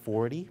above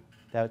 40,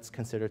 that's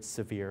considered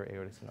severe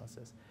aortic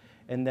stenosis.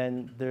 And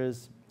then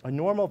there's a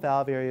normal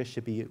valve area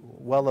should be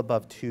well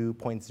above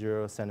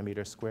 2.0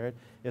 centimeters squared.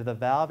 If the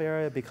valve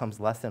area becomes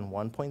less than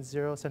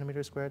 1.0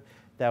 centimeters squared,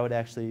 that would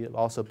actually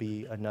also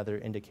be another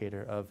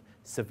indicator of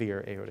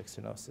severe aortic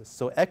stenosis.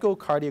 So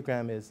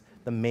echocardiogram is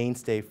the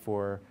mainstay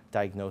for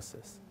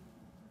diagnosis.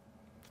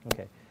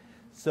 Okay,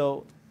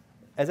 so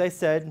as I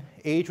said,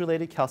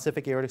 age-related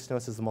calcific aortic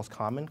stenosis is the most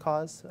common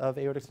cause of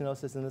aortic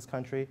stenosis in this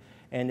country,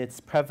 and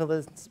its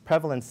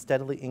prevalence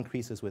steadily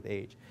increases with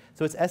age.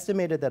 So it's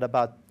estimated that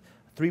about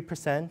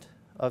 3%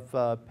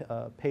 of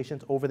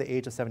patients over the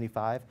age of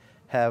 75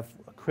 have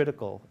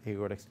critical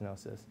aortic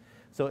stenosis.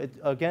 So it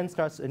again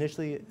starts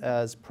initially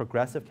as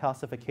progressive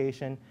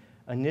calcification,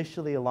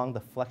 initially along the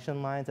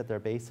flexion lines at their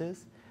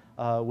bases,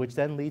 which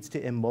then leads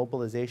to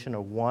immobilization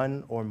of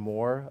one or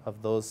more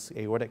of those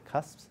aortic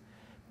cusps,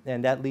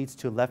 and that leads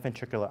to left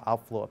ventricular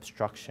outflow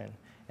obstruction.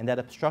 And that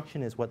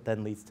obstruction is what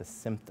then leads to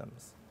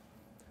symptoms.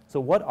 So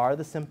what are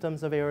the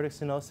symptoms of aortic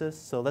stenosis?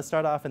 So let's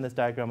start off in this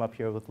diagram up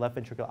here with left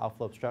ventricular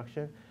outflow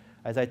obstruction.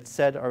 As I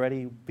said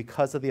already,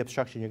 because of the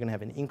obstruction, you're going to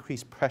have an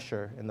increased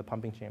pressure in the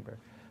pumping chamber.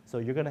 So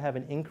you're going to have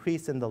an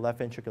increase in the left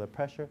ventricular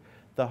pressure.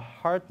 The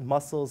heart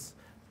muscle's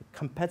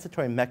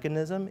compensatory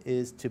mechanism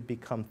is to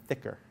become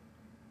thicker.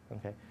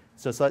 Okay?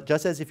 So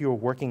just as if you were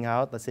working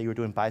out, let's say you were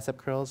doing bicep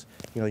curls,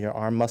 your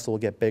arm muscle will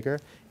get bigger.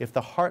 If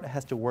the heart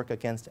has to work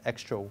against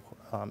extra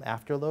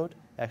afterload,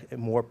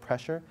 more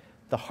pressure,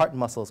 the heart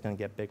muscle is going to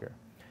get bigger.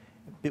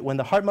 But when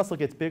the heart muscle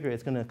gets bigger,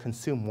 it's going to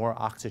consume more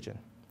oxygen.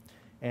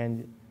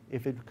 And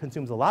if it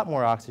consumes a lot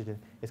more oxygen,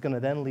 it's going to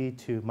then lead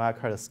to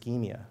myocardial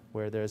ischemia,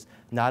 where there's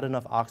not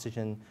enough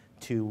oxygen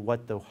to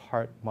what the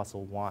heart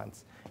muscle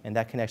wants. And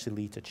that can actually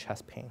lead to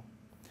chest pain.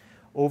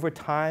 Over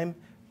time,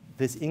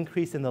 this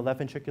increase in the left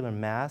ventricular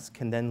mass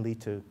can then lead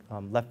to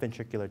left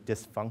ventricular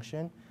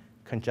dysfunction,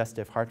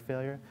 congestive heart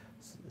failure.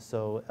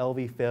 So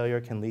LV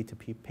failure can lead to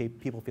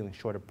people feeling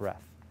short of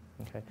breath.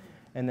 Okay?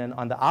 And then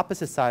on the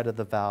opposite side of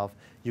the valve,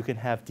 you can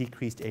have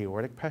decreased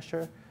aortic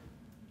pressure.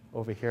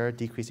 Over here,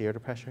 decreased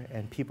aortic pressure,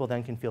 and people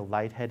then can feel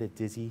lightheaded,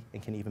 dizzy,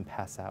 and can even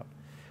pass out.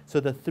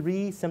 So the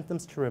three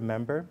symptoms to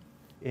remember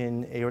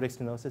in aortic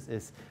stenosis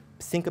is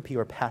syncope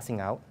or passing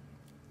out,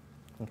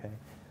 okay,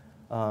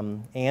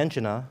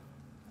 angina,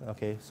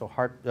 okay, so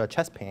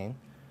chest pain,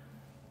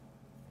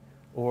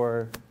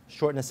 or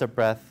shortness of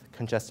breath,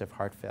 congestive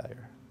heart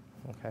failure,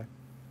 okay.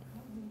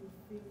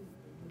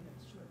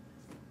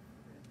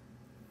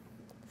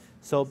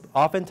 So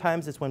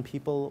oftentimes it's when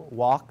people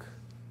walk,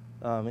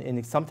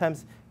 and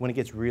sometimes when it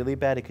gets really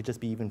bad, it could just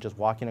be even just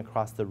walking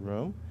across the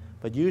room.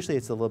 But usually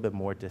it's a little bit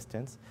more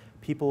distance.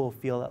 People will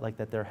feel like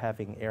that they're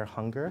having air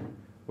hunger,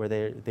 where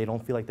they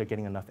don't feel like they're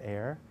getting enough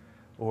air,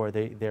 or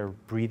they're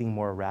breathing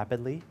more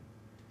rapidly.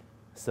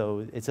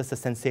 So it's just a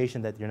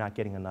sensation that you're not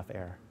getting enough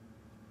air.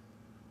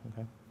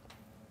 Okay.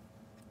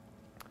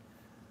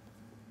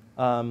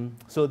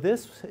 So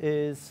this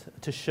is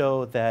to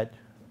show that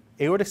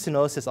aortic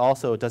stenosis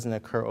also doesn't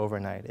occur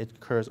overnight. It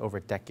occurs over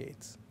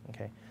decades.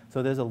 Okay.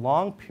 So there's a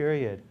long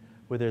period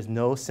where there's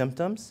no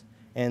symptoms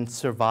and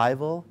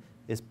survival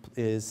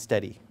is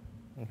steady.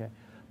 Okay?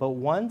 But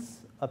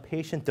once a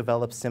patient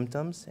develops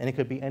symptoms, and it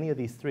could be any of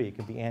these three, it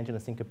could be angina,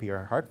 syncope,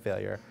 or heart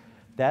failure,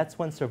 that's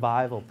when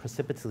survival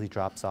precipitously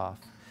drops off.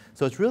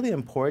 So it's really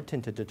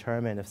important to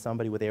determine if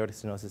somebody with aortic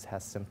stenosis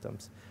has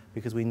symptoms,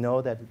 because we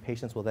know that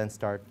patients will then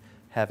start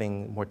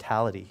having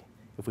mortality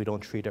if we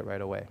don't treat it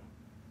right away.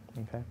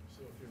 Okay?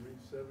 So if you reach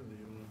 70,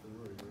 you don't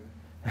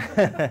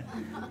have to worry,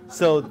 right?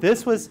 So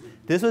this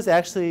was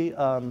actually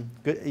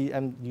good,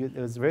 and it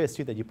was very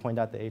astute that you point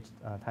out the age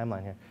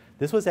timeline here.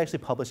 This was actually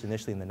published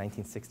initially in the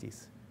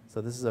 1960s. So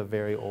this is a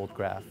very old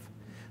graph.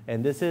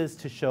 And this is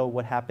to show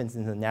what happens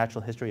in the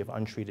natural history of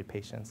untreated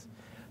patients.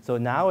 So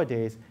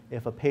nowadays,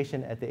 if a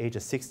patient at the age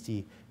of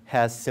 60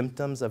 has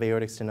symptoms of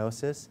aortic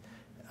stenosis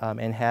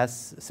and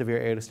has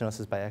severe aortic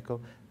stenosis by echo,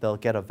 they'll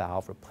get a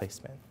valve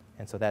replacement.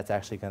 And so that's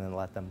actually going to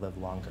let them live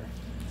longer.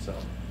 So,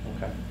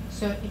 okay.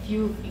 So if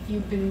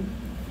you've been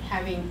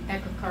having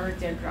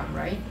echocardiogram,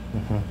 right?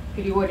 Mm-hmm.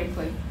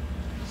 Periodically,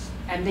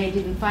 and they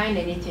didn't find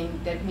anything,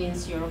 that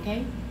means you're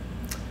okay?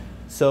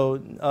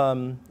 So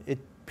it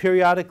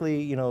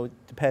periodically,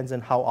 depends on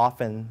how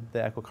often the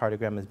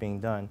echocardiogram is being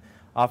done.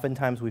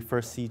 Oftentimes we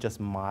first see just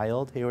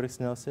mild aortic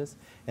stenosis,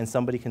 and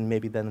somebody can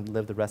maybe then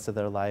live the rest of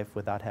their life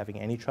without having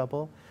any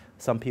trouble.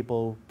 Some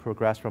people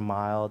progress from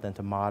mild and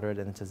to moderate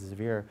and to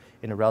severe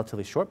in a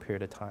relatively short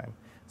period of time.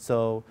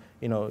 So,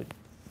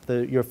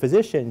 your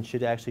physician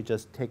should actually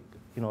just take,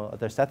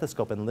 their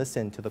stethoscope and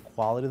listen to the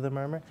quality of the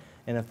murmur.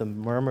 And if the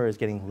murmur is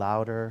getting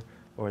louder,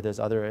 or there's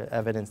other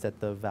evidence that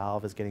the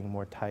valve is getting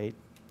more tight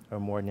or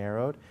more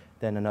narrowed,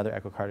 then another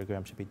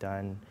echocardiogram should be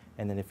done.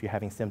 And then if you're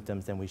having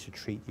symptoms, then we should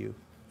treat you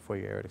for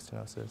your aortic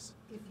stenosis.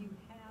 If you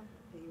have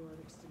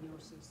aortic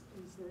stenosis,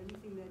 is there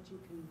anything that you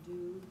can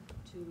do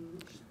to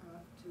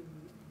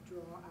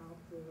draw out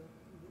the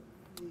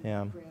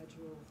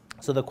gradual?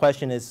 So the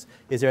question is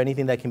there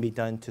anything that can be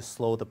done to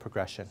slow the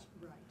progression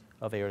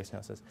of aortic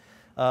stenosis?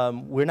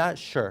 We're not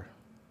sure.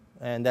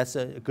 And that's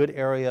a good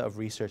area of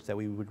research that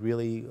we would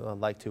really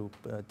like to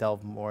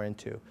delve more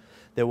into.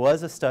 There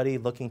was a study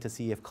looking to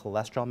see if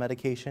cholesterol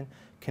medication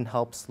can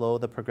help slow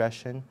the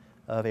progression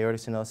of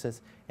aortic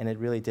stenosis, and it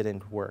really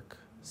didn't work.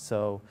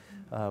 So,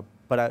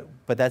 but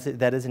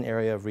that is an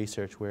area of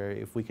research where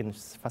if we can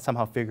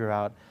somehow figure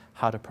out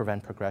how to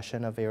prevent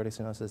progression of aortic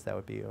stenosis, that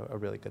would be a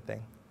really good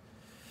thing.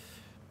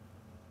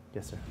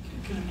 Yes, sir.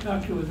 Can I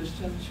talk to you with a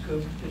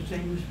stethoscope,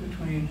 distinguish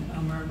between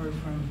a murmur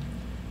from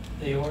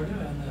the aorta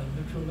and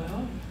the mitral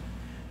valve?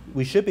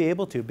 We should be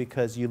able to,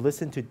 because you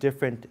listen to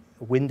different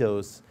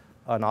windows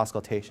on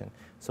auscultation.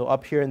 So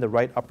up here in the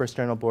right upper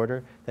sternal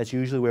border, that's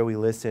usually where we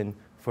listen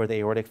for the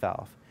aortic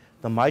valve.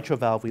 The mitral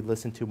valve we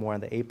listen to more on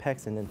the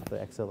apex and into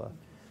the axilla.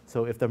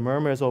 So if the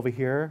murmur is over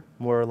here,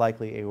 more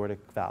likely aortic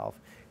valve.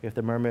 If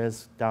the murmur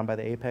is down by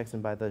the apex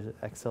and by the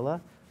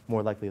axilla,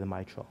 more likely the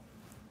mitral.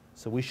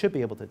 So we should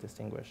be able to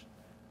distinguish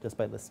just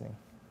by listening.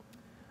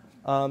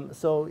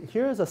 So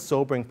here is a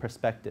sobering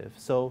perspective.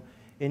 So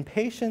in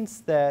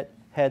patients that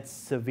had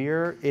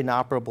severe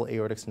inoperable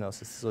aortic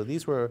stenosis, so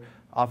these were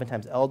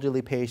oftentimes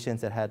elderly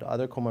patients that had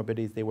other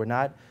comorbidities, they were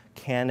not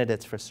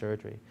candidates for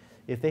surgery.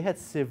 If they had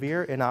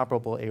severe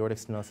inoperable aortic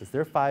stenosis,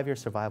 their 5-year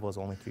survival is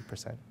only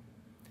 3%.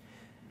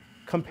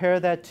 Compare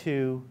that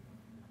to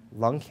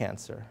lung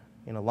cancer.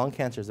 You know, lung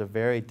cancer is a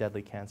very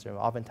deadly cancer.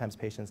 Oftentimes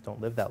patients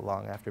don't live that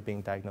long after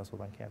being diagnosed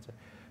with lung cancer.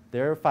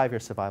 Their 5-year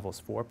survival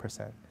is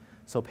 4%.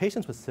 So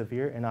patients with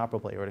severe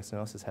inoperable aortic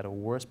stenosis had a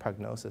worse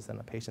prognosis than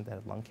a patient that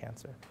had lung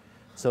cancer.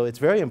 So it's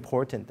very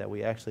important that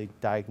we actually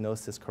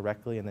diagnose this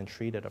correctly and then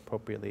treat it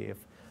appropriately if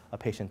a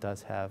patient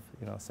does have,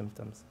 you know,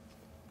 symptoms.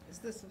 Is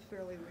this a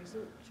fairly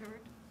recent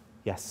chart?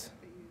 Yes.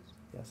 that you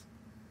used?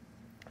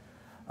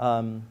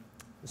 Yes.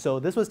 So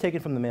this was taken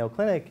from the Mayo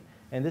Clinic,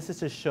 and this is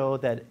to show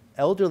that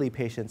elderly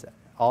patients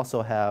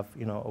also have,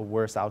 you know, a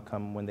worse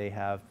outcome when they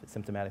have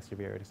symptomatic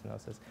severe aortic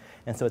stenosis.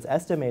 And so it's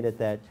estimated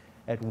that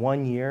at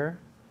 1 year,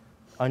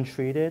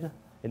 untreated,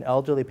 an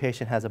elderly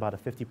patient has about a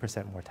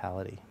 50%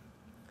 mortality.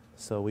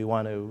 So we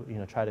want to, you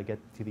know, try to get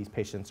to these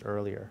patients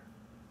earlier.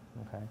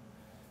 Okay.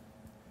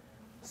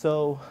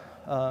 So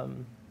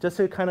just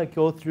to kind of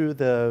go through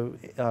the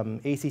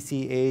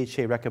ACC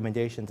AHA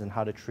recommendations on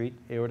how to treat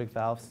aortic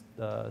valve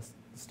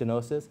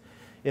stenosis.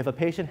 If a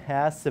patient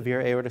has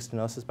severe aortic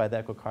stenosis by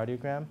the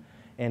echocardiogram,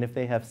 and if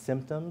they have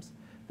symptoms,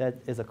 that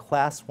is a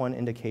class 1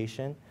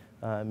 indication,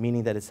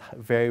 meaning that it's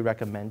very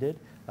recommended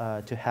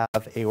to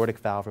have aortic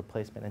valve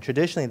replacement. And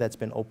traditionally, that's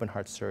been open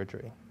heart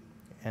surgery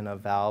and a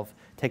valve,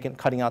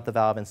 cutting out the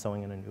valve and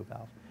sewing in a new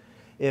valve.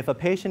 If a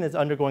patient is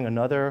undergoing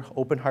another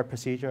open heart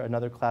procedure,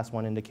 another class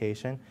 1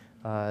 indication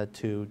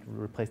to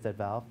replace that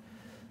valve,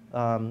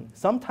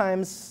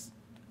 sometimes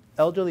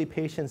elderly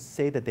patients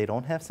say that they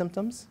don't have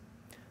symptoms,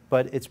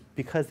 but it's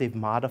because they've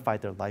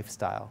modified their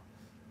lifestyle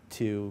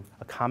to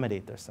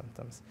accommodate their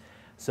symptoms.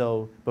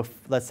 So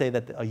let's say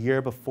that a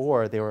year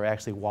before they were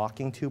actually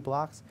walking 2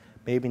 blocks,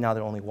 maybe now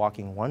they're only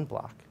walking 1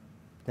 block.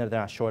 Now,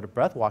 they're not short of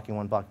breath walking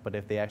 1 block, but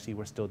if they actually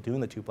were still doing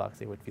the 2 blocks,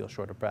 they would feel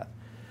short of breath.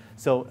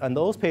 So in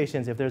those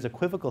patients, if there's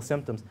equivocal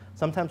symptoms,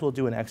 sometimes we'll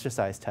do an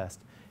exercise test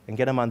and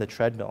get them on the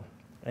treadmill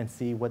and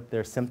see what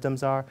their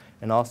symptoms are,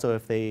 and also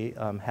if they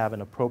have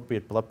an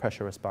appropriate blood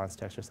pressure response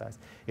to exercise.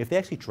 If they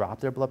actually drop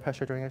their blood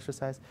pressure during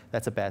exercise,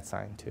 that's a bad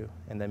sign too,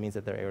 and that means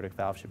that their aortic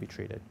valve should be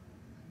treated.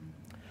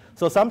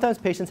 So sometimes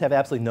patients have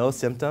absolutely no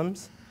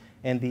symptoms,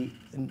 and the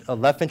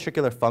left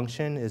ventricular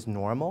function is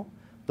normal.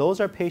 Those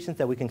are patients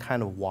that we can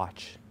kind of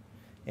watch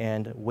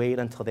and wait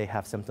until they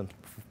have symptoms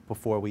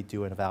before we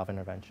do a valve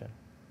intervention.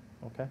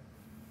 Okay?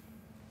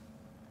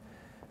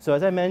 So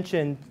as I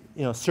mentioned,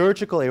 you know,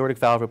 surgical aortic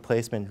valve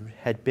replacement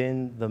had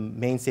been the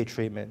mainstay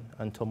treatment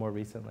until more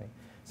recently.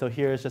 So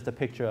here is just a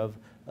picture of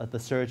the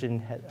surgeon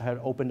had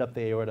opened up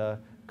the aorta,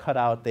 cut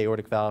out the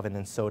aortic valve, and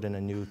then sewed in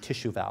a new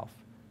tissue valve.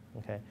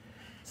 Okay?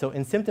 So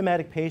in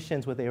symptomatic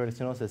patients with aortic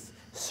stenosis,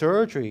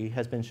 surgery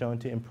has been shown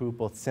to improve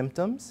both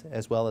symptoms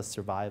as well as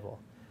survival.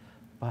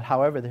 But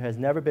however, there has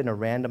never been a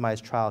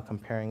randomized trial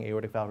comparing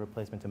aortic valve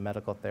replacement to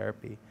medical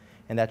therapy.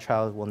 And that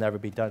trial will never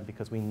be done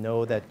because we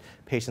know that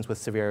patients with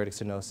severe aortic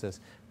stenosis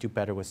do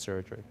better with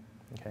surgery.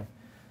 Okay?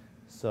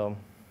 So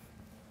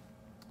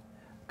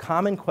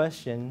common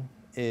question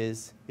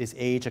is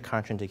age a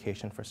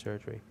contraindication for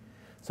surgery?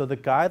 So the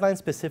guidelines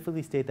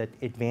specifically state that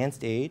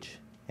advanced age,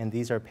 and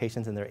these are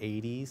patients in their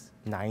 80s,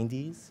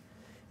 90s,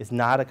 is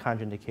not a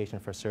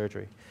contraindication for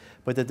surgery.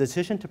 But the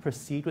decision to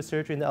proceed with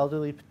surgery in the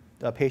elderly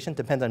patient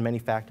depends on many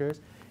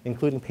factors,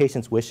 including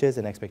patients' wishes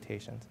and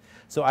expectations.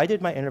 So I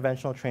did my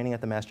interventional training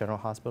at the Mass General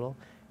Hospital,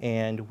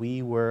 and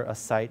we were a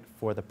site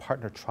for the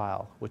partner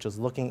trial, which was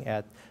looking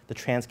at the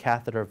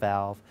transcatheter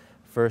valve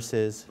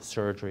versus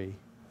surgery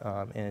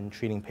in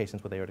treating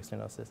patients with aortic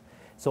stenosis.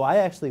 So I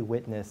actually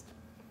witnessed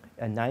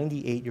a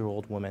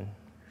 98-year-old woman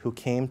who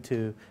came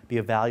to be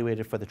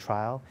evaluated for the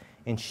trial,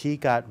 and she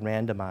got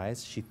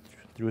randomized. She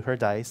threw her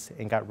dice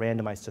and got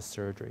randomized to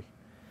surgery.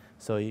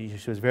 So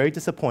she was very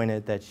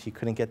disappointed that she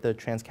couldn't get the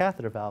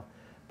transcatheter valve,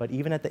 but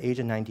even at the age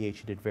of 98,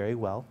 she did very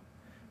well.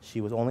 She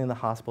was only in the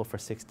hospital for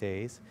 6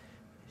 days.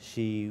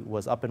 She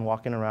was up and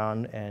walking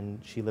around, and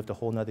she lived a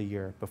whole nother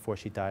year before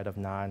she died of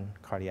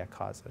non-cardiac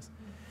causes.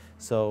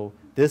 So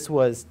this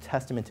was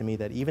testament to me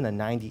that even a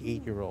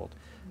 98-year-old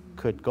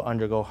could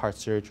undergo heart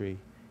surgery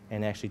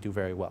and actually do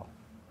very well.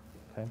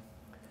 Okay?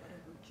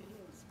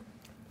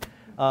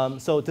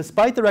 So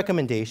despite the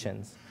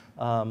recommendations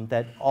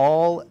that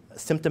all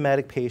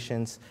symptomatic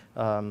patients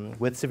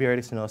with severe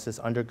aortic stenosis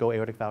undergo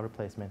aortic valve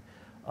replacement,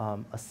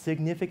 a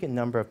significant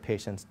number of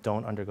patients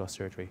don't undergo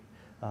surgery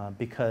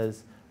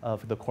because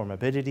of the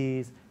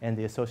comorbidities and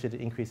the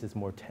associated increases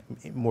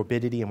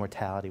morbidity and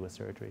mortality with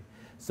surgery.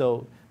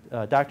 So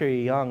Dr.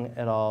 Young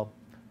et al.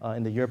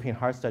 in the European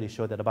Heart Study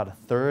showed that about a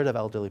third of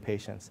elderly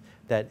patients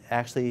that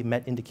actually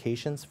met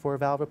indications for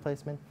valve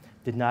replacement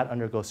did not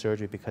undergo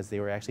surgery because they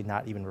were actually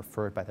not even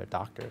referred by their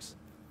doctors.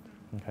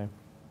 Okay?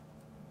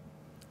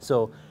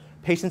 So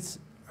patients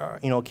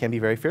can be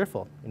very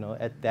fearful.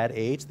 At that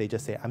age, they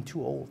just say, I'm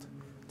too old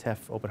to have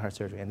open heart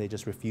surgery, and they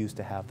just refuse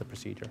to have the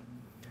procedure.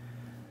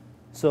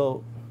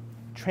 So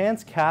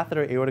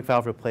transcatheter aortic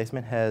valve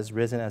replacement has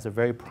risen as a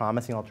very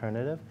promising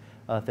alternative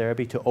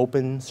therapy to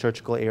open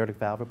surgical aortic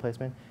valve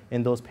replacement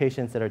in those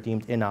patients that are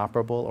deemed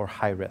inoperable or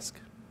high risk.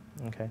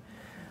 Okay?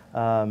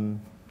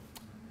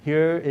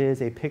 Here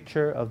is a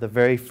picture of the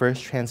very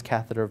first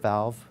transcatheter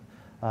valve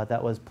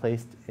that was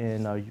placed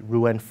in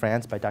Rouen,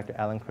 France by Dr.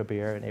 Alain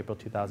Crebier in April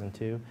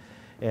 2002.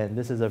 And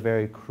this is a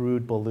very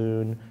crude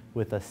balloon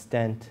with a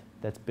stent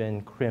that's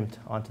been crimped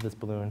onto this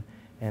balloon.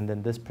 And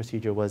then this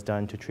procedure was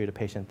done to treat a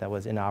patient that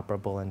was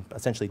inoperable and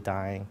essentially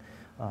dying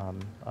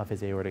of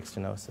his aortic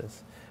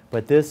stenosis.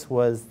 But this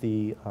was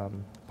the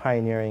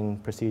pioneering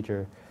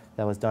procedure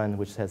that was done,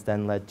 which has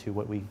then led to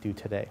what we do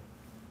today.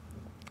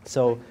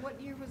 So,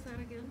 what year was that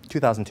again?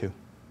 2002.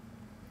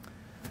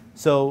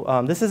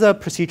 So this is a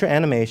procedure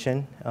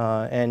animation,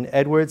 and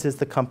Edwards is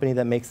the company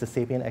that makes the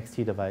Sapien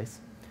XT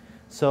device.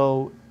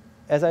 So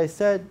as I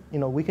said,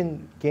 we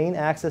can gain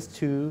access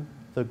to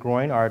the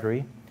groin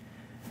artery,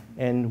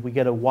 and we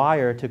get a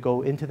wire to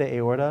go into the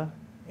aorta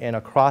and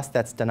across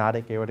that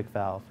stenotic aortic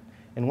valve.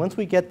 And once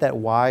we get that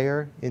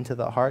wire into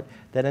the heart,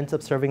 that ends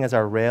up serving as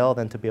our rail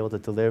then to be able to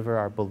deliver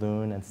our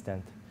balloon and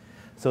stent.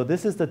 So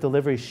this is the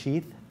delivery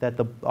sheath that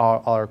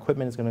our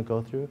equipment is going to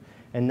go through.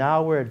 And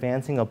now we're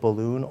advancing a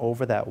balloon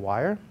over that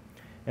wire,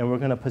 and we're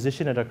going to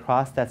position it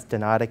across that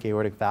stenotic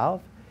aortic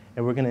valve,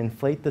 and we're going to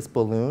inflate this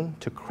balloon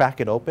to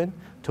crack it open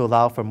to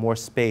allow for more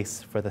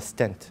space for the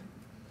stent.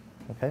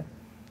 Okay?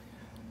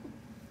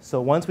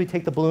 So once we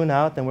take the balloon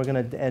out, then we're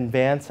going to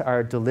advance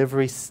our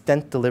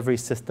stent delivery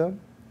system,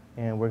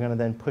 and we're going to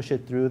then push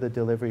it through the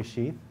delivery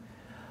sheath.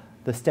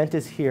 The stent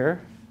is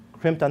here,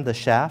 crimped on the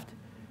shaft,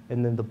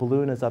 and then the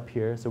balloon is up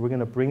here. So we're going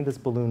to bring this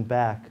balloon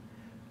back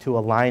to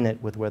align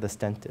it with where the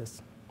stent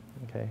is.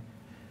 Okay.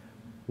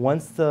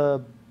 Once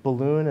the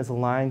balloon is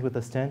aligned with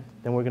the stent,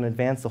 then we're going to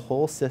advance the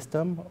whole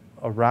system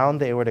around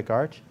the aortic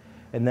arch,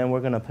 and then we're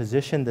going to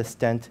position the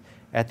stent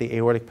at the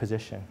aortic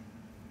position.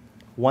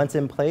 Once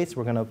in place,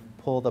 we're going to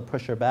pull the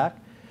pusher back.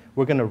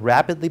 We're going to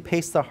rapidly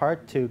pace the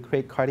heart to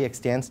create cardiac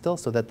standstill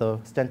so that the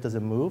stent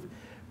doesn't move.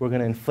 We're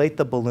going to inflate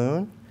the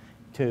balloon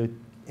to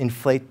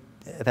inflate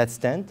that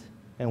stent.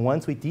 And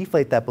once we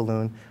deflate that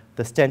balloon,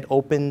 the stent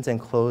opens and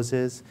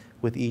closes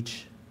with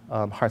each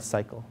heart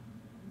cycle.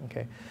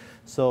 Okay.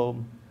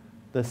 So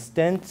the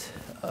stent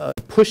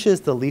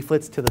pushes the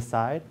leaflets to the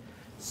side.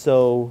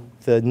 So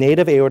the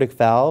native aortic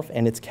valve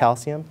and its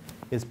calcium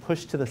is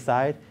pushed to the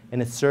side,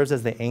 and it serves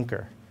as the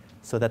anchor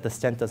so that the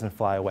stent doesn't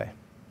fly away.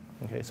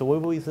 Okay, so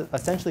what we've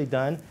essentially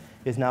done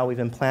is now we've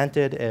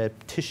implanted a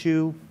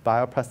tissue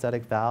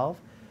bioprosthetic valve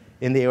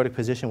in the aortic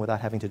position without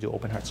having to do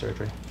open heart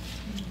surgery.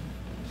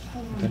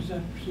 How long does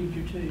that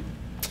procedure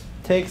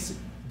take?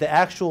 The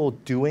actual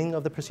doing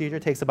of the procedure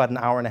takes about an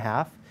hour and a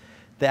half.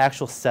 The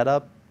actual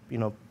setup,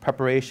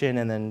 preparation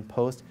and then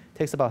post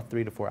takes about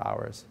 3 to 4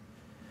 hours.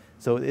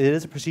 So it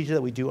is a procedure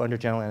that we do under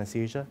general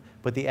anesthesia,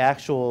 but the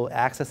actual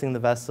accessing the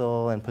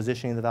vessel and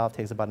positioning the valve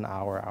takes about an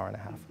hour, hour and a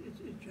half. It's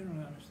general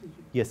anesthesia?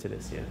 Yes, it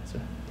is. Yeah, sir.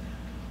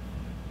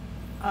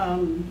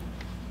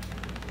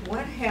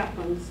 What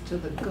happens to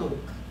the gunk?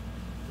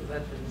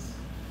 That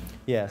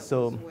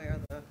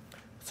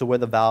where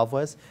the valve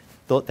was,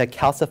 that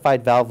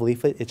calcified valve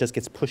leaflet, it just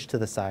gets pushed to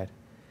the side.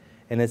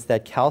 And it's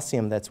that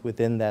calcium that's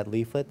within that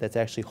leaflet that's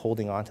actually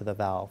holding onto the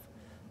valve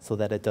so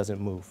that it doesn't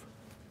move.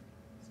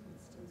 So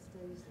it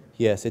still stays there?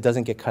 Yes, it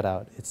doesn't get cut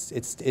out.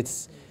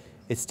 It's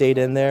stayed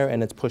in there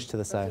and it's pushed to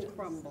the side. It doesn't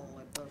crumble,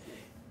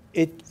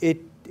 it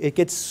doesn't. It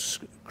gets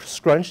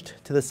scrunched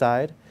to the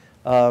side.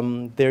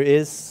 There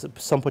is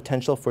some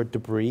potential for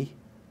debris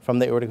from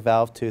the aortic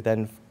valve to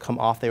then come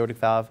off the aortic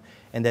valve,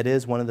 and that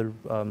is one of the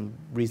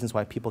reasons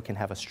why people can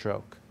have a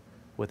stroke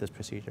with this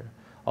procedure.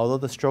 Although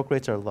the stroke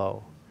rates are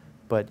low,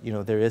 but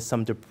there is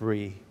some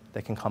debris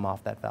that can come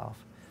off that valve.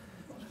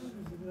 How does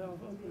the valve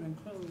open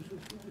and close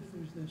if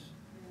there's this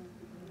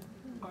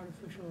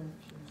artificial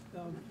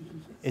valve?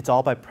 It's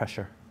all by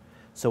pressure.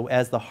 So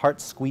as the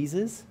heart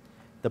squeezes,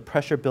 the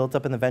pressure builds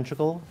up in the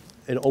ventricle,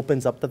 it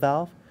opens up the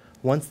valve.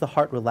 Once the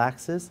heart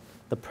relaxes,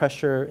 the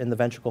pressure in the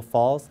ventricle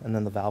falls, and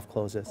then the valve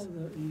closes. Oh,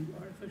 the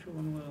artificial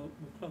one will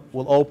close?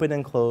 Will open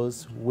and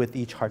close with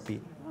each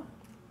heartbeat.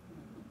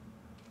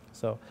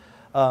 So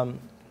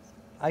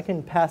I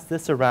can pass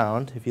this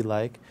around if you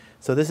like.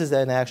 So this is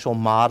an actual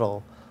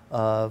model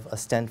of a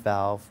stent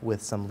valve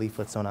with some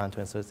leaflets sewn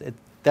onto it. So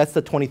that's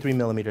the 23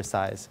 millimeter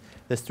size.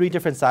 There's 3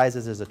 different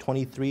sizes. There's a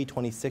 23,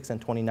 26,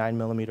 and 29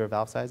 millimeter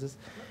valve sizes.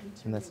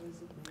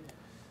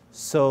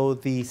 So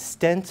the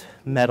stent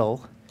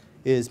metal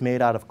is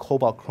made out of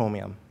cobalt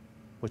chromium,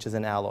 which is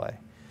an alloy.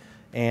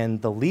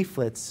 And the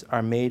leaflets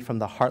are made from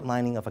the heart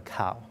lining of a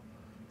cow,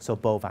 so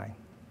bovine.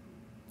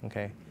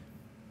 Okay?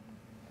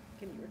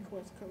 Can you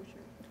request kosher?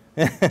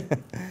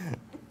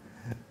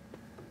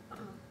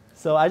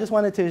 So I just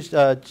wanted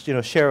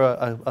to share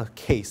a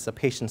case, a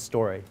patient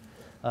story.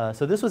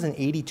 So this was an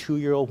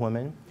 82-year-old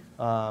woman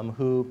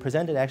who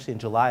presented actually in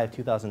July of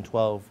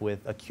 2012 with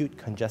acute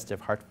congestive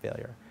heart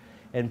failure.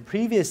 And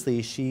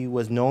previously, she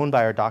was known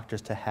by her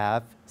doctors to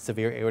have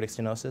severe aortic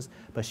stenosis,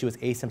 but she was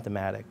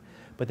asymptomatic.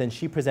 But then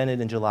she presented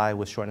in July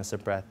with shortness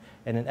of breath.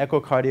 And an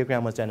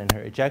echocardiogram was done, and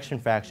her ejection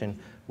fraction,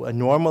 a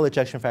normal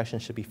ejection fraction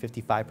should be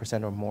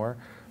 55% or more.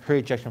 Her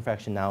ejection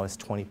fraction now is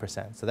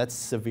 20%. So that's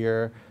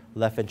severe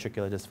left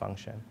ventricular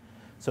dysfunction.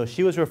 So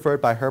she was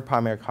referred by her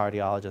primary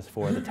cardiologist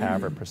for the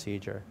TAVR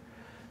procedure.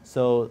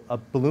 So a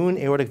balloon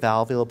aortic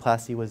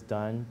valvuloplasty was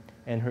done,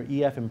 and her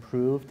EF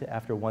improved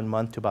after 1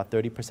 month to about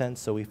 30%,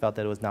 so we felt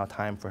that it was now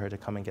time for her to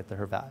come and get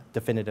her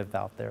definitive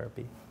valve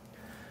therapy.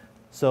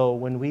 So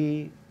when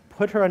we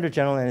put her under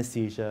general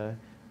anesthesia,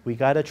 we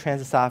got a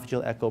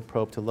transesophageal echo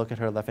probe to look at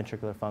her left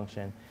ventricular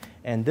function,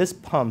 and this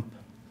pump,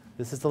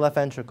 this is the left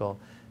ventricle,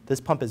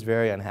 this pump is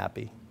very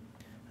unhappy.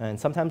 And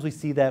sometimes we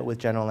see that with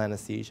general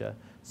anesthesia.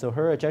 So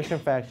her ejection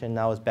fraction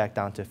now is back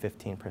down to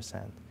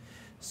 15%.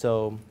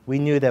 So we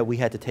knew that we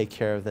had to take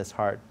care of this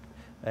heart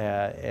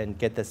and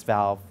get this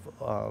valve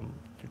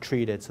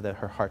treated so that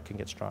her heart can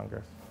get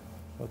stronger.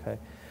 Okay.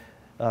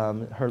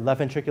 Her left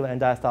ventricular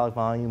end diastolic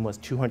volume was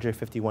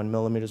 251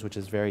 millimeters, which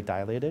is very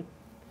dilated,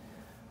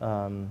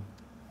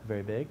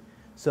 very big.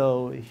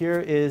 So here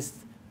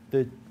is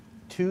the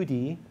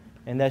 2D,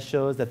 and that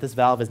shows that this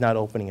valve is not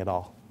opening at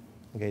all.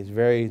 Okay, it's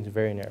very,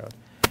 very narrowed.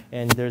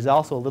 And there's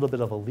also a little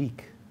bit of a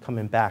leak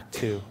coming back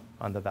too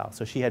on the valve.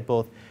 So she had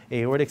both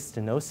aortic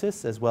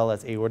stenosis as well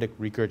as aortic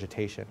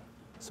regurgitation,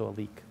 so a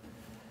leak.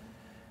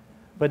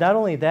 But not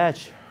only that,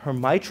 her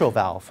mitral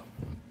valve,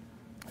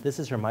 this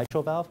is her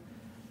mitral valve,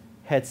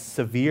 had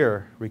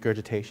severe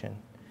regurgitation.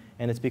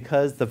 And it's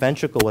because the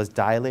ventricle was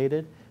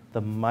dilated,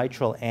 the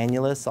mitral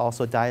annulus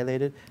also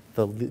dilated,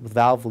 the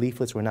valve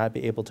leaflets were not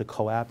able to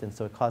coapt, and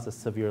so it caused a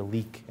severe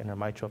leak in her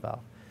mitral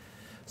valve.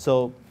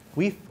 So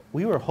we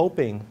were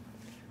hoping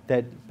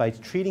that by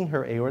treating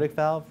her aortic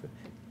valve,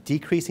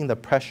 decreasing the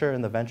pressure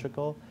in the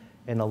ventricle,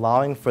 and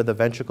allowing for the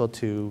ventricle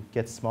to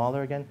get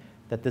smaller again,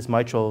 that this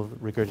mitral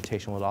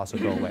regurgitation would also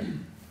go away.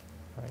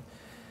 Right.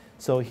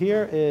 So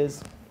here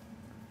is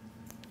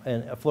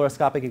a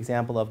fluoroscopic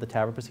example of the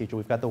TAVR procedure.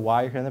 We've got the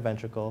wire here in the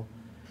ventricle.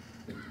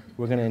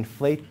 We're going to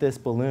inflate this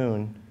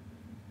balloon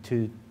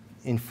to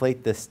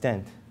inflate this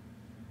stent.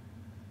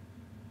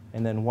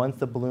 And then once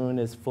the balloon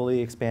is fully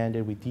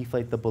expanded, we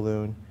deflate the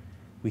balloon,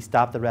 we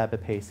stop the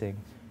rapid pacing,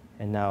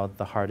 and now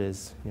the heart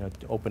is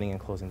opening and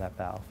closing that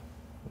valve.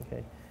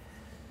 Okay.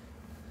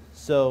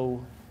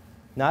 So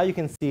now you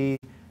can see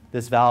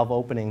this valve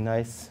opening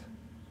nice,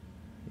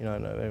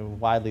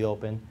 widely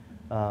open,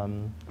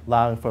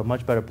 allowing for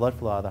much better blood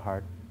flow out of the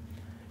heart.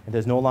 And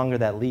there's no longer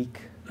that leak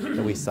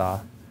that we saw.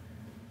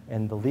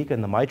 And the leak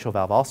in the mitral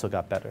valve also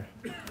got better,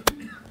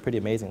 pretty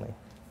amazingly.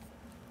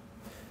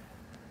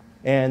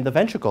 And the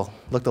ventricle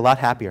looked a lot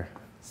happier.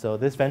 So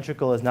this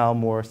ventricle is now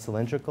more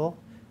cylindrical,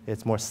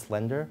 it's more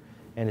slender,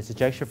 and its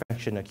ejection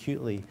fraction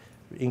acutely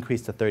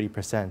increased to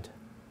 30%,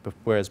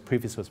 whereas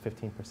previous was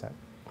 15%.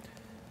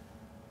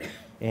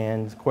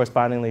 And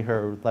correspondingly,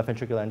 her left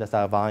ventricular end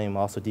diastolic volume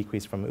also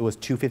decreased from, it was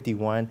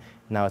 251,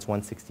 now it's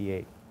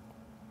 168.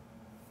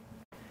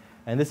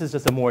 And this is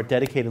just a more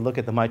dedicated look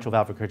at the mitral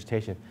valve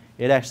regurgitation.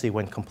 It actually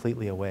went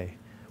completely away.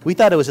 We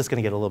thought it was just going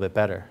to get a little bit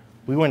better.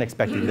 We weren't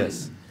expecting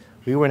this.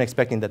 We weren't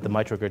expecting that the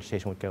mitral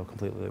regurgitation would go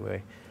completely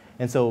away.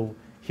 And so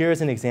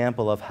here's an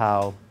example of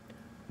how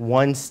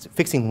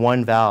fixing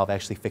one valve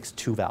actually fixed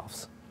two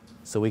valves.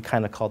 So we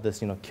kind of called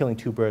this, killing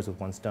two birds with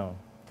one stone.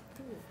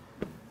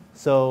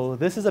 So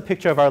this is a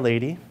picture of Our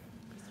Lady.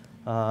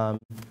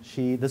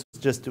 This was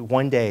just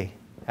 1 day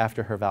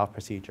after her valve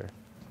procedure.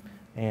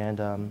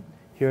 And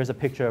here's a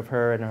picture of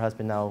her and her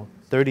husband now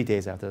 30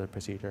 days after the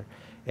procedure.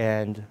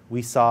 And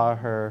we saw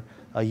her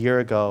a year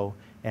ago,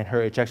 and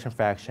her ejection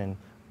fraction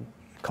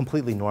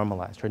completely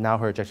normalized. Now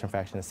her ejection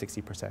fraction is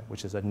 60%,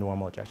 which is a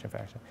normal ejection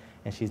fraction.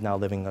 And she's now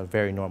living a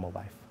very normal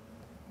life.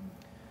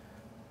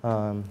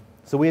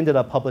 So we ended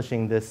up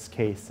publishing this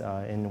case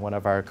in one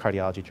of our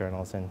cardiology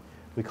journals, and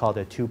we called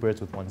it 2 birds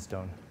with 1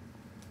 stone.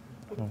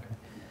 Okay.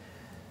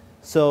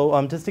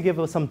 So just to give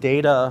us some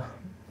data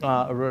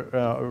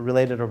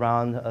related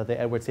around the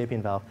Edwards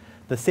sapien valve.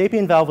 The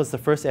sapien valve was the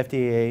first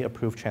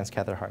FDA-approved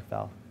transcatheter heart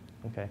valve.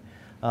 Okay.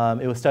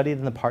 It was studied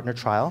in the PARTNER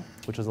trial,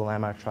 which was a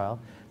landmark trial.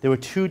 There were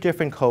 2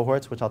 different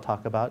cohorts, which I'll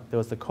talk about. There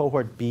was the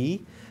cohort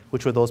B,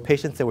 which were those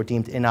patients that were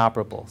deemed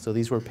inoperable. So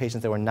these were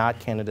patients that were not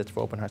candidates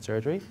for open heart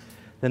surgery.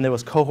 Then there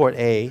was cohort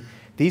A.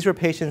 These were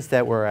patients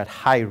that were at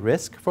high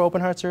risk for open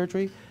heart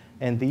surgery,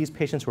 and these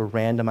patients were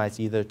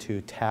randomized either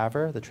to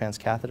TAVR, the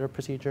transcatheter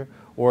procedure,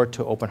 or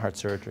to open heart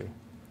surgery.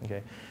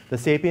 Okay. The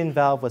sapien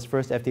valve was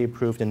first FDA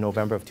approved in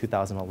November of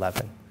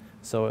 2011.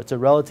 So it's a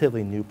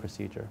relatively new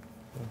procedure.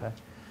 Okay.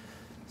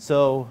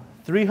 So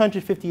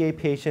 358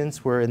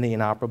 patients were in the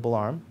inoperable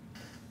arm,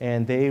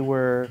 and they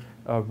were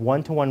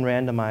 1-to-1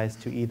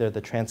 randomized to either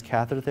the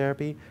transcatheter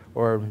therapy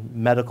or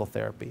medical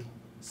therapy.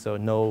 so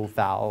no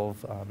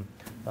valve,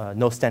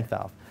 no stent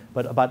valve.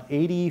 But about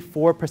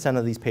 84%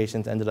 of these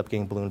patients ended up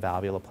getting balloon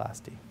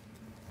valvuloplasty.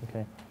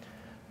 Okay,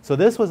 so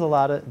this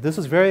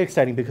was very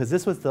exciting because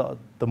this was the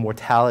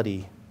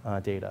mortality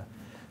data.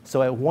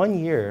 So at 1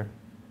 year,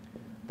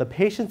 the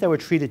patients that were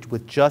treated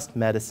with just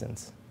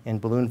medicines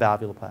and balloon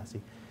valvuloplasty,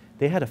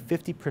 they had a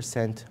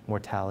 50%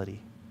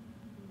 mortality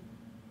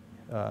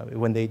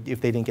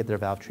if they didn't get their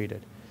valve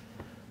treated.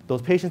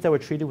 Those patients that were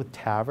treated with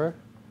TAVR,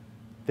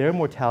 their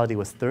mortality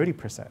was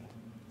 30%.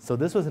 So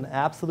this was an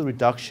absolute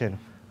reduction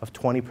of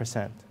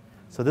 20%.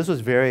 So this was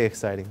very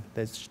exciting.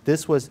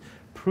 This was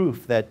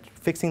proof that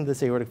fixing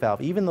this aortic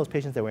valve, even those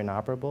patients that were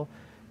inoperable,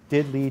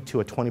 did lead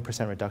to a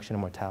 20% reduction in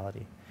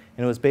mortality.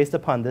 And it was based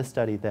upon this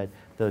study that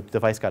the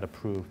device got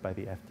approved by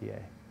the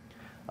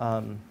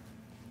FDA.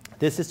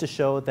 This is to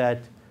show that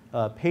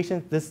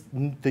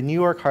the New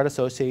York Heart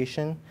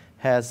Association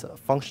has a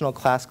functional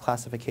class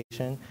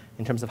classification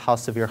in terms of how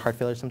severe heart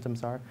failure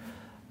symptoms are.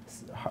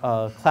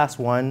 Class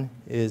 1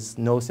 is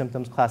no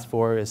symptoms, class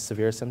 4 is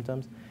severe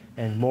symptoms,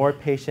 and more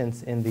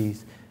patients in the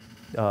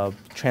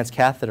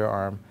transcatheter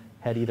arm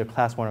had either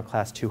class 1 or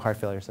class 2 heart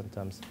failure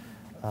symptoms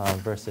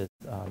versus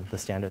the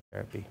standard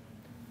therapy.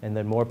 And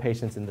then more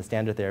patients in the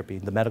standard therapy,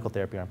 the medical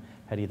therapy arm,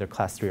 had either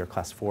class 3 or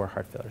class 4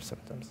 heart failure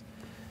symptoms.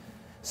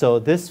 So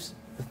this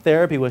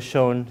therapy was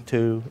shown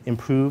to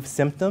improve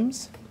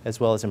symptoms as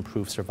well as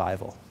improve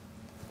survival.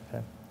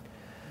 Okay.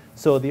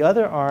 So the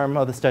other arm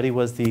of the study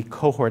was the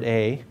cohort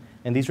A,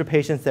 and these were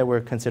patients that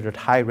were considered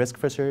high risk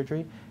for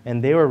surgery,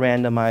 and they were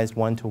randomized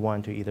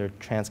 1-to-1 to either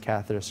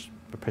transcatheter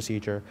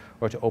procedure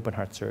or to open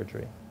heart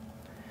surgery.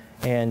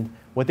 And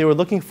what they were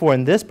looking for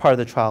in this part of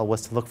the trial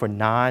was to look for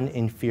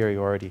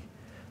non-inferiority,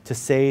 to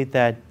say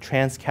that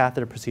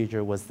transcatheter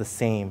procedure was the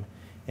same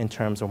in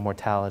terms of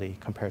mortality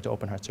compared to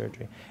open heart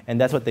surgery. And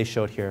that's what they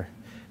showed here.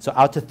 So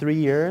out to 3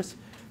 years,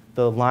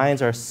 the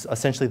lines are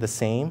essentially the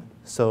same.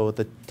 So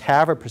the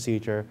TAVR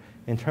procedure,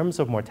 in terms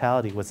of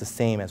mortality, was the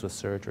same as with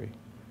surgery.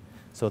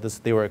 So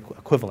they were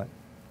equivalent.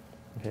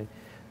 Okay.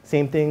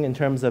 Same thing in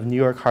terms of New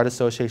York Heart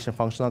Association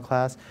functional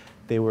class.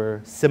 They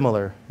were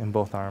similar in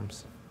both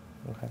arms.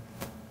 Okay.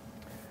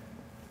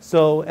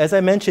 So as I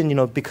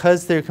mentioned,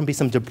 because there can be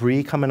some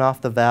debris coming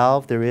off the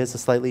valve, there is a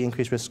slightly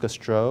increased risk of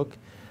stroke.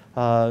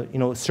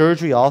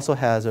 Surgery also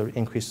has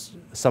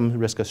some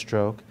risk of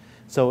stroke.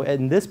 So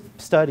in this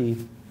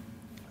study,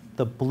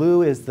 the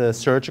blue is the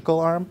surgical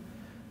arm.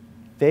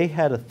 They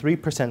had a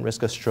 3%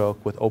 risk of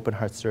stroke with open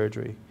heart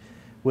surgery.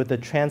 With the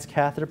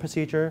transcatheter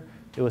procedure,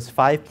 it was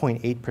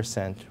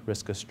 5.8%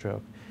 risk of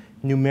stroke.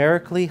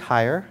 Numerically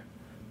higher,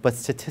 but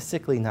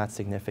statistically not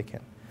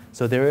significant.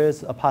 So there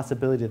is a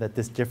possibility that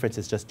this difference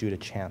is just due to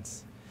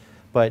chance.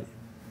 But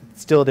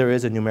still, there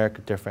is a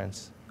numeric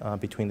difference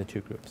between the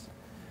two groups.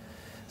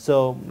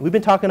 So we've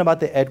been talking about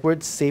the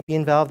Edwards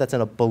Sapien valve. That's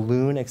in a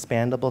balloon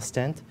expandable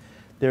stent.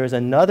 There is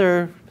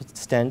another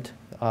stent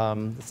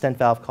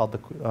valve called the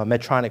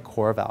Medtronic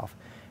core valve.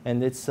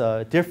 And it's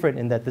different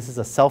in that this is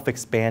a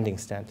self-expanding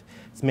stent.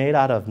 It's made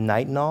out of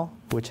nitinol,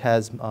 which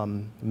has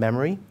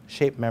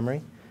shape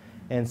memory.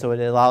 And so it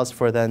allows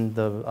for then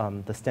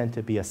the stent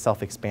to be a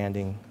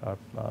self-expanding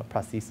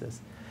prosthesis.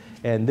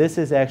 And this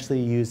is actually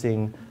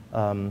using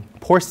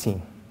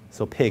porcine,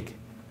 so pig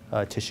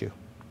tissue.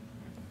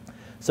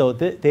 So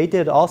they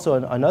did also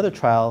another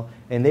trial,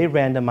 and they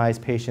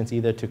randomized patients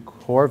either to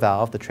core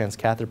valve, the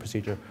transcatheter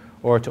procedure,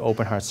 or to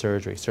open heart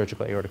surgery,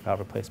 surgical aortic valve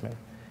replacement.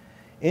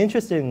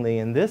 Interestingly,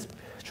 in this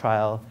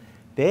trial,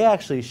 they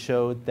actually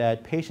showed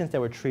that patients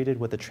that were treated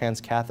with a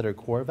transcatheter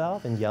core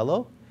valve in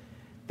yellow,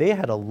 they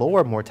had a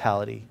lower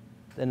mortality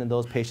than in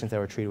those patients that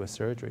were treated with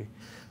surgery.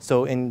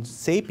 So in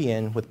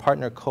Sapien, with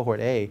partner cohort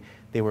A,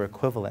 they were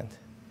equivalent.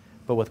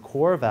 But with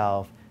core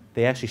valve,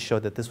 they actually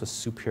showed that this was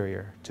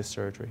superior to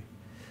surgery.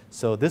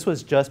 So this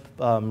was just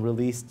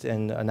released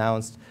and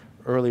announced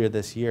earlier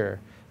this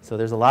year. So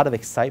there's a lot of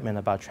excitement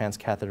about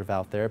transcatheter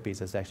valve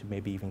therapies as actually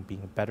maybe even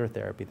being a better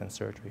therapy than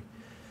surgery.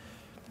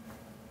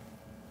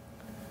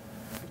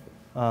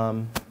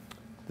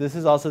 This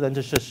is also then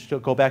just to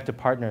go back to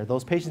partner.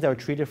 Those patients that were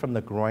treated from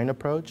the groin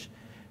approach,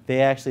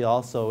 they actually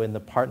also, in the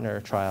partner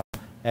trial,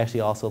 actually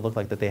also looked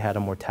like that they had a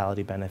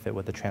mortality benefit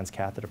with the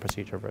transcatheter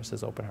procedure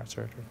versus open heart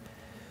surgery.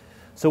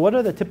 So what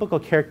are the typical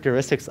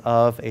characteristics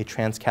of a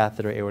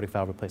transcatheter aortic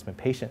valve replacement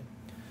patient?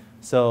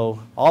 So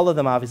all of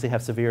them obviously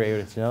have severe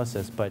aortic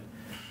stenosis, but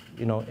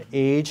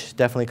age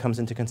definitely comes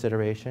into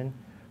consideration.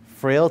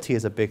 Frailty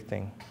is a big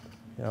thing.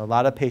 A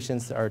lot of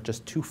patients are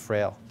just too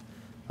frail.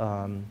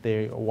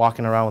 They're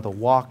walking around with a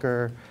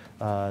walker,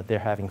 they're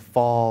having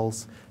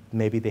falls,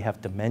 maybe they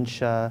have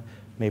dementia,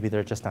 maybe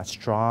they're just not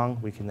strong.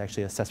 We can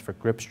actually assess for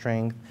grip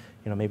strength.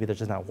 Maybe they're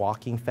just not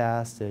walking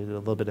fast, they're a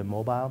little bit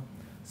immobile.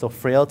 So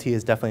frailty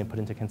is definitely put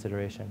into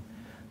consideration.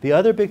 The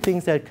other big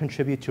things that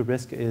contribute to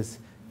risk is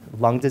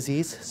lung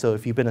disease. So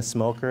if you've been a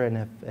smoker and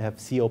have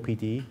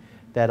COPD,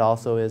 that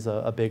also is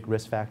a big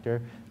risk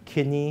factor.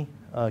 Kidney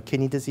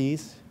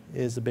disease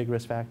is a big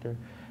risk factor.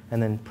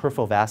 And then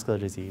peripheral vascular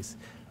disease.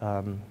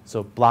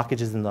 So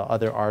blockages in the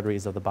other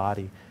arteries of the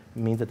body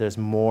means that there's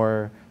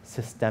more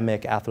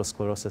systemic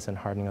atherosclerosis and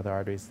hardening of the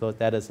arteries. So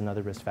that is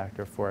another risk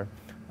factor for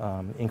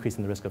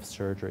increasing the risk of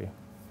surgery.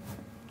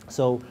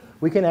 So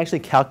we can actually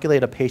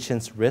calculate a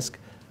patient's risk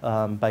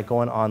by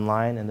going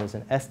online, and there's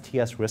an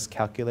STS risk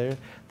calculator.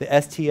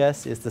 The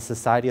STS is the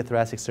Society of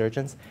Thoracic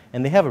Surgeons,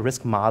 and they have a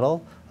risk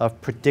model of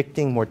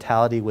predicting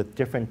mortality with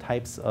different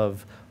types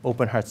of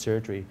open heart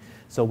surgery.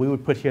 So we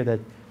would put here that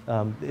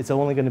it's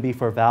only going to be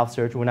for valve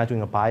surgery. We're not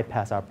doing a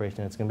bypass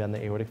operation. It's going to be on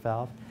the aortic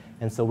valve.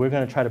 And so we're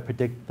going to try to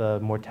predict the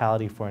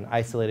mortality for an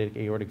isolated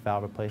aortic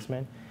valve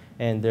replacement.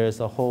 And there's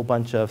a whole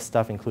bunch of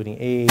stuff, including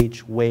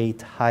age,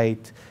 weight,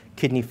 height,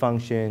 kidney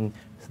function,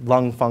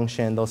 lung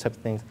function, those types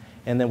of things.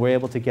 And then we're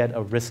able to get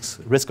a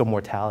risk of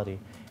mortality.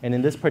 And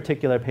in this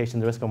particular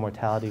patient, the risk of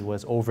mortality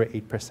was over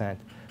 8%.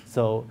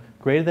 So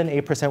greater than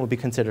 8% would be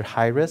considered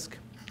high risk.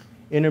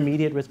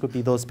 Intermediate risk would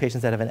be those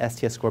patients that have an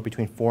STS score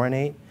between 4 and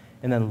 8.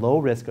 And then low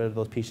risk are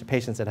those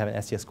patients that have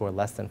an STS score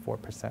less than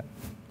 4%.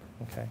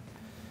 Okay.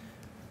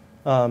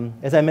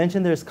 As I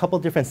mentioned, there's a couple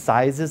different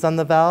sizes on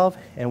the valve,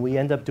 and we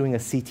end up doing a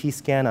CT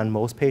scan on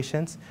most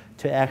patients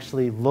to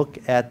actually look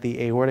at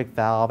the aortic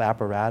valve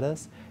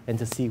apparatus and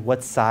to see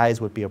what size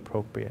would be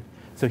appropriate.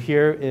 So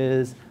here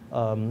is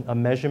a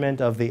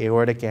measurement of the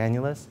aortic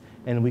annulus,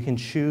 and we can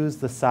choose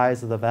the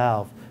size of the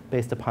valve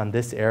based upon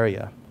this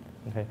area.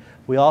 Okay.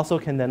 We also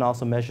can then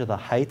also measure the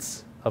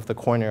heights of the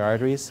coronary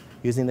arteries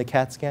using the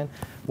CAT scan.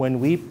 When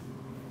we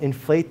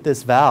inflate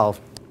this valve,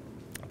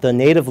 the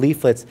native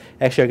leaflets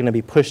actually are going to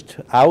be pushed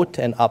out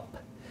and up.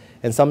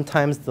 And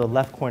sometimes the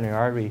left coronary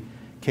artery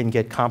can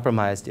get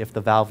compromised if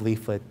the valve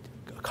leaflet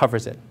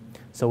covers it.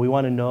 So we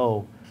want to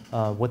know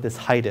what this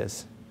height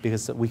is,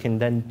 because we can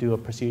then do a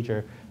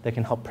procedure that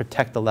can help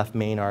protect the left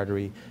main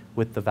artery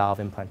with the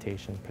valve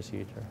implantation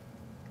procedure.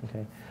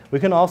 Okay. We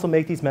can also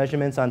make these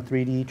measurements on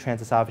 3D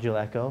transesophageal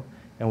echo,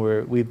 and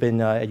we've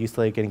been at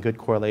UCLA getting good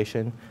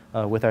correlation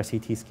with our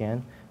CT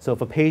scan. So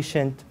if a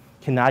patient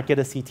cannot get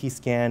a CT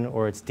scan,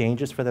 or it's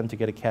dangerous for them to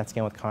get a CAT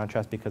scan with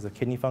contrast because of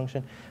kidney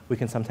function, we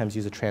can sometimes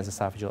use a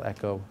transesophageal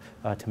echo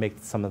to make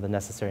some of the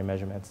necessary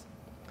measurements.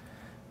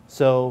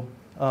 So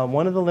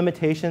one of the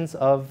limitations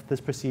of this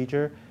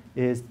procedure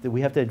is that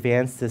we have to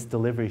advance this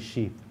delivery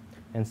sheath.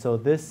 And so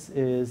this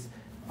is,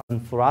 on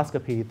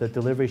fluoroscopy, the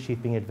delivery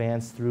sheath being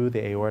advanced through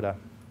the aorta.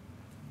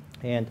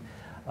 And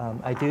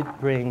I did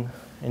bring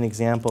an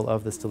example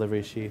of this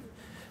delivery sheath,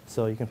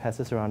 so you can pass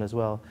this around as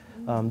well.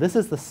 This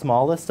is the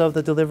smallest of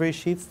the delivery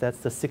sheaths. That's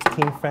the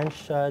 16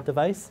 French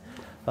device.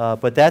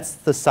 But that's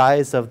the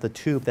size of the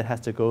tube that has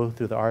to go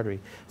through the artery.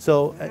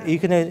 So you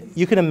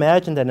can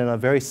imagine that in a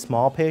very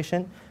small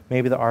patient,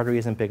 maybe the artery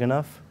isn't big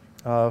enough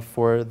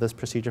for this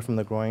procedure from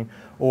the groin.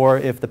 Or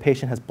if the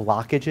patient has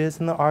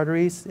blockages in the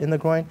arteries in the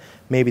groin,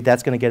 maybe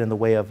that's going to get in the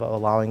way of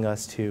allowing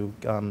us to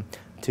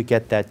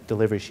get that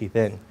delivery sheath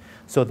in.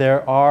 So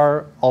there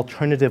are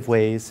alternative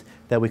ways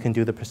that we can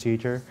do the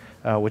procedure,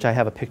 which I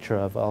have a picture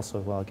of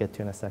also, I'll get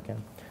to in a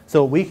second.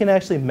 So we can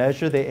actually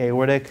measure the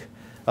aortic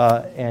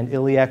and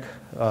iliac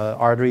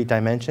artery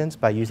dimensions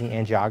by using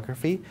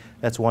angiography.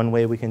 That's one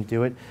way we can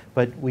do it.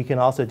 But we can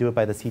also do it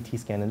by the CT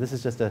scan. And this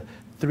is just a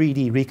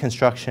 3D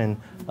reconstruction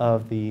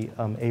of the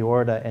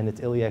aorta and its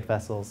iliac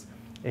vessels.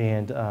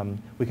 And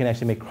we can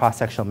actually make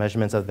cross-sectional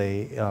measurements of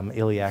the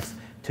iliacs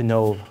to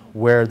know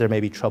where there may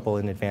be trouble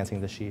in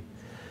advancing the sheath.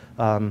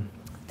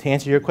 To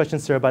answer your question,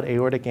 sir, about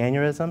aortic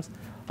aneurysms,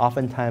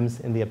 oftentimes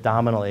in the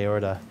abdominal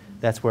aorta,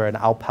 that's where an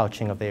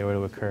outpouching of the aorta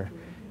would occur,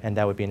 and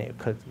that would be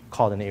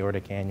called an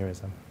aortic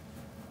aneurysm.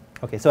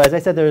 Okay, so as I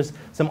said, there's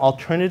some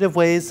alternative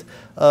ways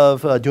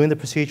of doing the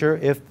procedure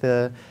if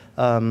the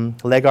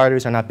leg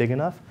arteries are not big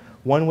enough.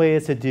 One way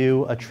is to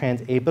do a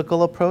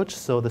transapical approach,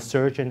 so the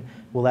surgeon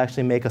will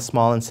actually make a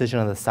small incision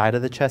on the side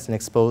of the chest and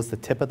expose the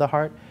tip of the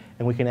heart,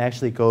 and we can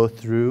actually go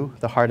through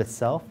the heart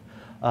itself.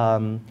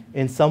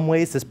 In some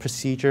ways, this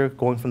procedure,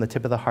 going from the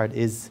tip of the heart,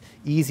 is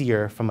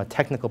easier from a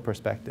technical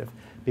perspective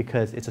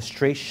because it's a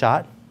straight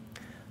shot.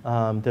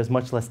 There's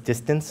much less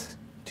distance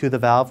to the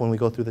valve when we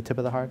go through the tip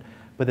of the heart.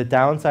 But the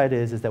downside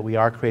is that we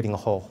are creating a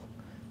hole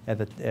at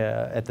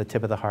the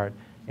tip of the heart,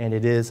 and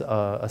it is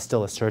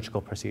still a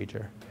surgical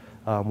procedure.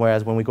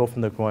 Whereas when we go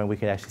from the groin, we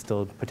can actually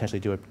still potentially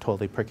do it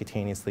totally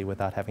percutaneously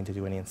without having to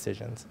do any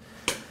incisions.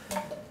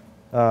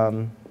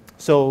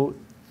 So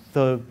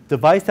the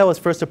device that was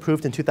first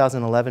approved in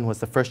 2011 was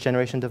the first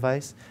generation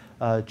device.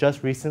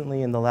 Just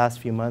recently, in the last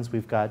few months,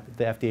 we've got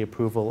the FDA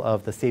approval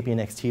of the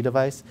Sapien XT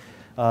device.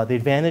 The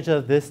advantage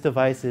of this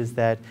device is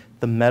that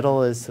the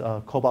metal is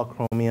cobalt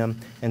chromium,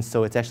 and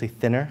so it's actually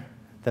thinner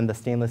than the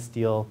stainless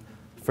steel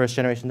first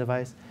generation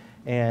device.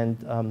 And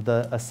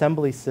the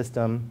assembly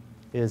system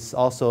is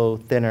also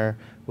thinner,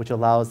 which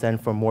allows then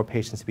for more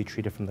patients to be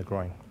treated from the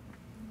groin.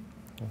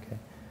 Okay.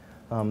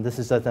 This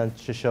is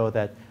to show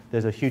that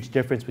there's a huge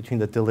difference between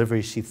the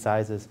delivery sheath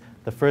sizes.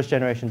 The first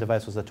generation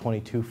device was a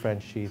 22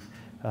 French sheath,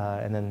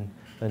 and then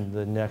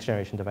the next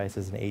generation device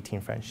is an 18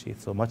 French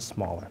sheath, so much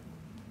smaller.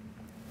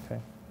 Okay.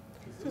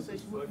 Is this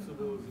as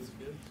flexible as this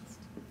gets?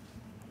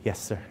 Yes,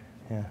 sir.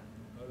 Yeah.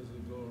 How does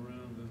it go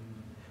around?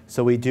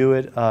 So we do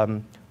it,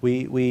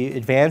 we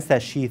advance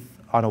that sheath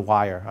on a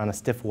wire, on a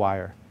stiff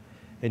wire.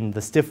 And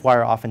the stiff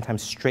wire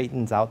oftentimes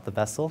straightens out the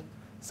vessel,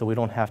 so we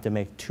don't have to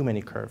make too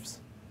many curves.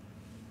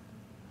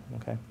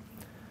 Okay.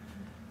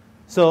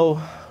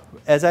 So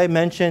as I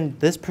mentioned,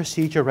 this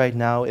procedure right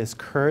now is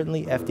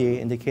currently FDA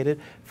indicated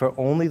for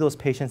only those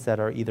patients that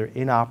are either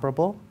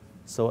inoperable,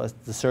 so as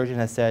the surgeon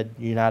has said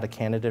you're not a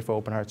candidate for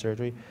open heart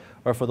surgery,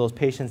 or for those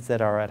patients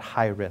that are at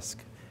high risk,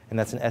 and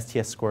that's an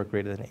STS score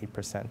greater than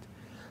 8%.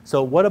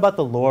 So what about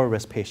the lower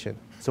risk patient?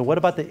 So what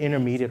about the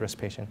intermediate risk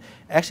patient?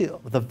 Actually,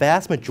 the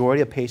vast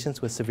majority of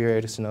patients with severe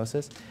aortic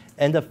stenosis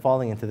end up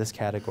falling into this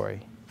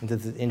category, into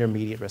the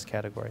intermediate risk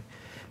category.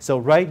 So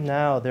right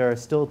now, there are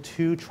still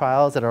 2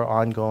 trials that are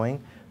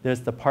ongoing.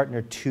 There's the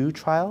PARTNER 2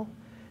 trial,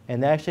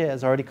 and that actually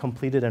has already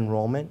completed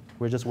enrollment.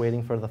 We're just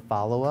waiting for the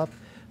follow-up.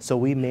 So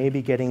we may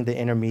be getting the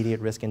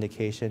intermediate risk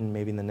indication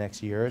maybe in the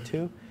next year or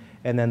 2.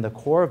 And then the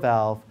core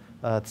valve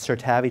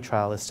CERTAVI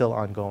trial is still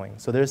ongoing.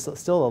 So there's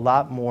still a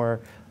lot more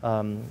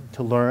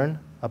to learn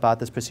about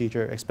this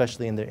procedure,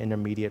 especially in the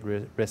intermediate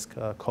risk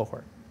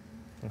cohort.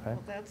 Okay.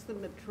 Well, that's the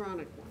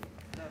Medtronic one.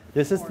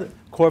 This is the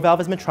core valve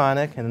is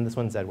Medtronic, and then this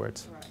one's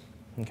Edwards. Right.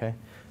 Okay.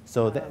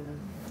 So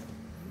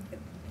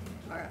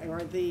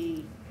are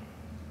the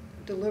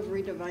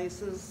delivery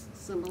devices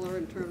similar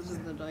in terms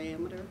of the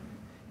diameter?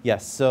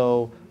 yes.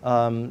 So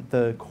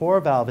the core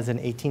valve is an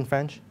 18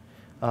 French,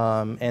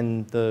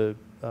 and the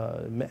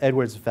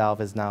Edwards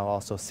valve is now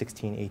also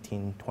 16,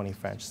 18, 20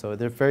 French. So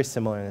they're very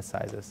similar in the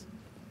sizes.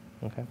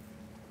 Okay.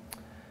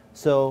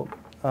 So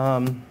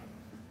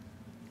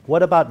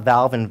what about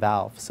valve and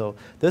valve? So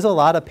there's a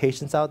lot of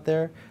patients out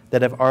there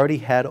that have already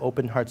had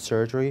open heart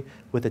surgery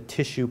with a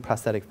tissue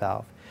prosthetic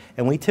valve.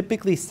 And we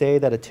typically say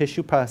that a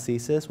tissue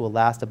prosthesis will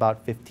last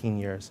about 15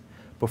 years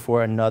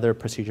before another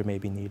procedure may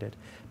be needed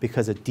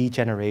because of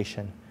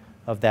degeneration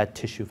of that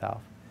tissue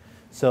valve.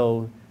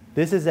 So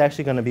this is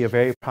actually going to be a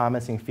very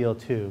promising field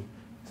too.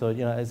 So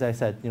as I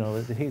said,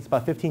 it's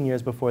about 15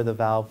 years before the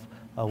valve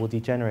will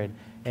degenerate.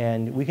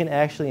 And we can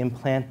actually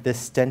implant this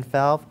stent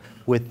valve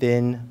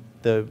within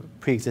the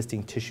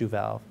pre-existing tissue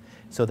valve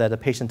so that the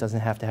patient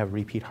doesn't have to have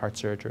repeat heart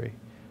surgery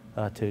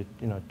to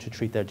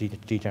treat their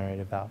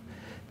degenerative valve.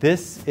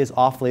 This is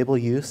off-label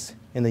use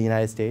in the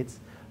United States,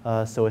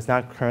 so it's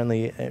not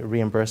currently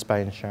reimbursed by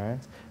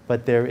insurance,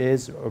 but there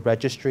is a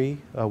registry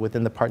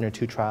within the PARTNER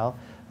 2 trial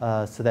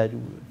so that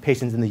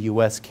patients in the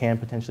US can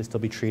potentially still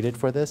be treated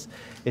for this.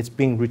 It's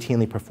being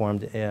routinely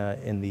performed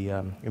in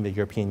the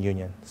European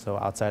Union, so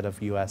outside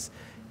of US,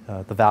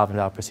 the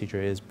valve-in-valve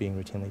procedure is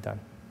being routinely done.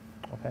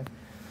 Okay.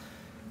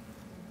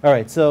 All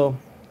right, so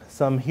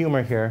some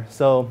humor here.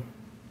 So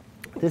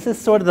this is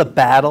sort of the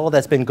battle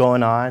that's been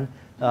going on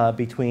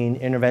between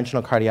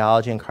interventional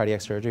cardiology and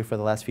cardiac surgery for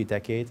the last few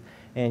decades.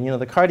 And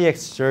the cardiac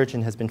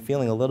surgeon has been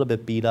feeling a little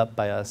bit beat up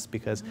by us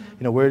because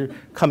we're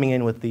coming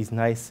in with these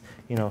nice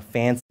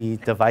fancy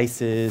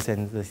devices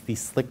and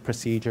these slick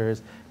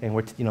procedures, and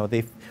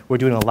we're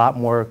doing a lot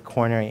more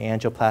coronary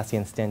angioplasty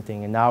and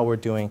stenting, and now we're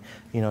doing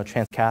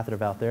transcatheter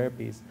valve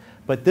therapies.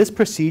 But this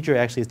procedure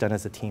actually is done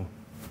as a team,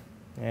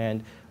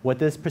 and what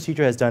this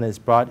procedure has done is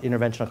brought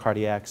interventional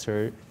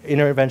cardiology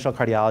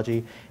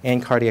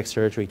and cardiac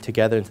surgery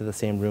together into the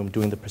same room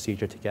doing the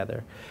procedure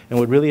together. And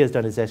what it really has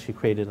done is actually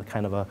created a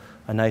kind of a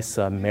nice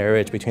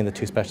marriage between the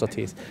two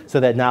specialties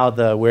so that now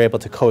we're able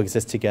to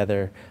coexist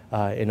together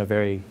in a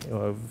very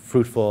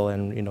fruitful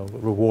and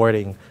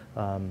rewarding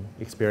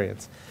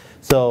experience.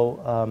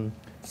 So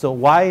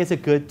why is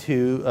it good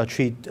to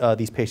treat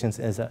these patients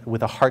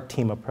with a heart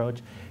team approach?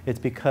 It's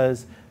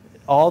because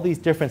all these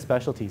different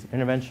specialties,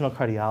 interventional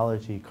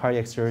cardiology,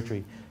 cardiac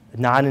surgery,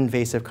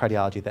 non-invasive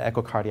cardiology, the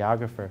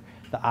echocardiographer,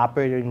 the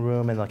operating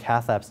room and the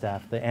cath lab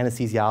staff, the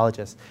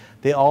anesthesiologist,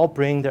 they all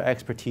bring their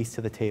expertise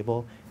to the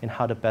table in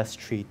how to best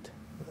treat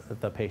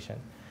the patient.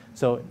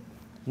 So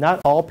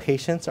not all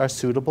patients are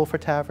suitable for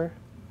TAVR.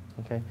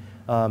 Okay?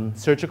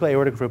 Surgical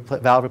aortic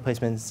valve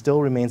replacement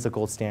still remains the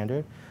gold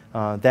standard.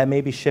 That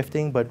may be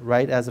shifting, but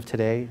right as of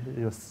today,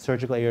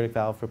 surgical aortic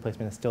valve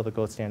replacement is still the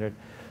gold standard.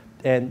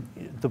 And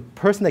the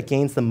person that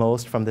gains the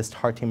most from this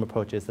heart team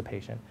approach is the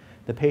patient.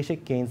 The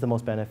patient gains the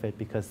most benefit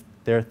because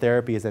their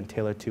therapy is then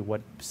tailored to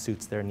what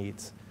suits their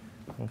needs.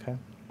 Okay?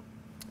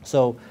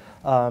 So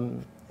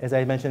as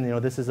I mentioned,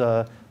 this is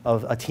a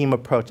team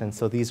approach, and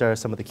so these are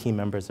some of the key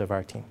members of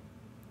our team.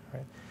 All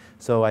right?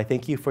 So I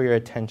thank you for your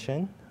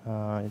attention.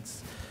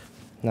 It's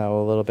now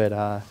a little bit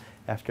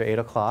after 8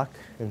 o'clock,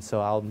 and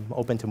so I'm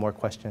open to more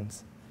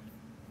questions.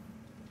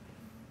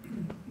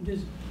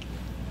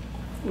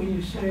 When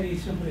you say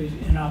somebody's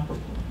inoperable,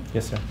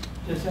 yes, sir.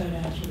 Does that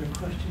answer the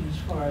question as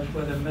far as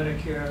whether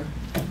Medicare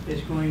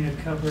is going to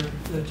cover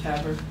the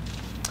TAVR?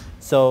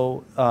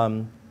 So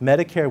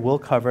Medicare will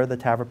cover the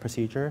TAVR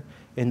procedure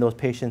in those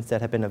patients that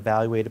have been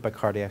evaluated by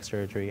cardiac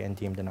surgery and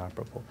deemed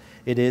inoperable.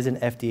 It is an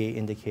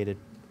FDA-indicated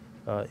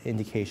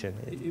indication.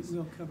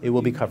 It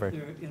will be covered.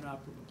 If they're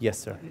inoperable? Yes,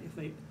 sir.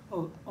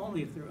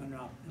 Only if they're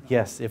inoperable?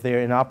 Yes, if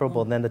they're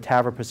inoperable, then the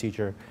TAVR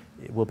procedure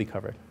will be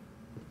covered.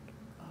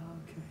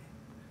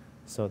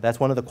 So that's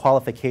one of the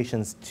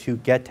qualifications to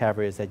get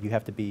TAVR is that you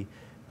have to be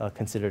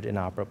considered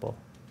inoperable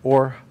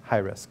or high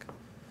risk.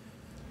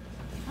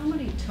 How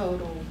many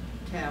total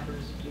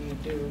TAVRs do you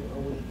do a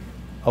week?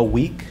 A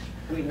week?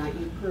 I mean, not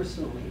you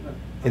personally, but.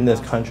 In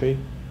this country?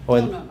 No,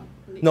 in- no, no.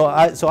 No,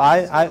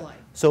 UCLA.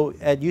 so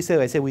at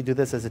UCLA, I say we do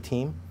this as a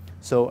team.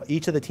 So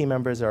each of the team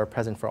members are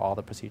present for all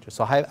the procedures.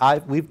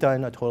 So we've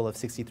done a total of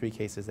 63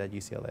 cases at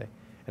UCLA,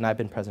 and I've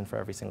been present for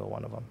every single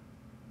one of them.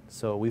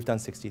 So we've done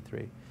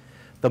 63.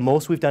 The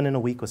most we've done in a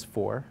week was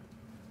 4.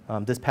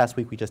 This past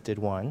week we just did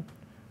 1,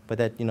 but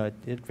that,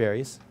 it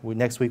varies.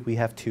 Next week we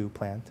have 2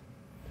 planned.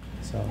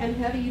 So And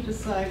how do you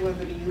decide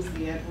whether to use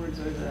the Edwards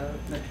or the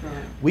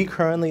Medtronic? we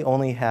currently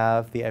only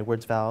have the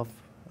Edwards valve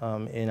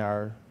in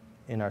our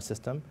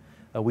system.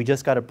 We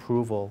just got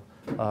approval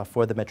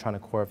for the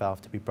Medtronic core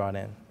valve to be brought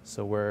in.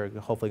 So we're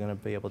hopefully going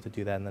to be able to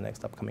do that in the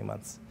next upcoming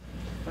months.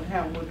 But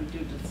how would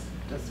you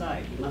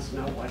decide? You must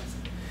know what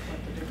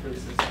the difference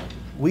is.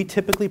 We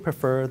typically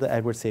prefer the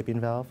Edwards sapien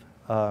valve.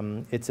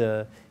 It's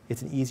an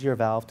easier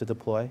valve to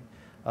deploy,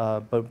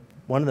 but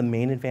one of the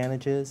main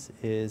advantages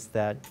is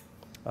that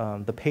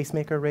the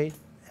pacemaker rate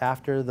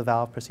after the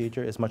valve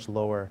procedure is much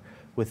lower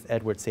with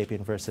Edwards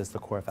sapien versus the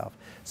core valve.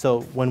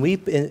 So when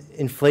we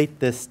inflate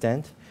this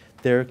stent,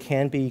 there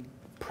can be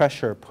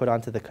pressure put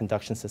onto the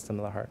conduction system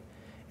of the heart,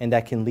 and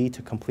that can lead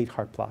to complete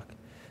heart block.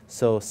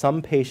 So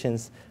some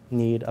patients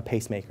need a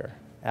pacemaker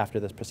after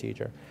this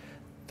procedure.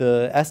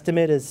 The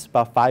estimate is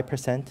about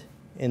 5%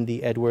 in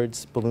the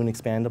Edwards balloon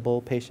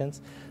expandable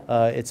patients.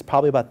 It's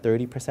probably about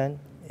 30%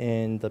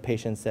 in the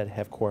patients that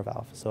have core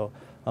valve. So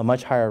a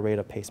much higher rate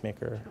of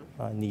pacemaker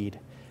need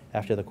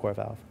after the core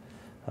valve.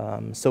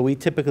 So we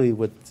typically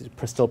would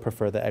still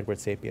prefer the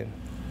Edwards sapien.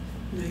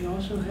 They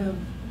also have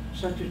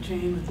such a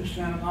team at the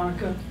Santa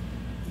Monica,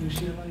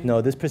 UCLA?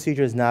 No, this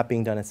procedure is not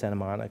being done at Santa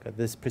Monica.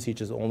 This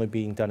procedure is only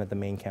being done at the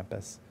main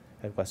campus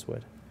at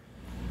Westwood.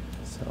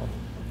 So.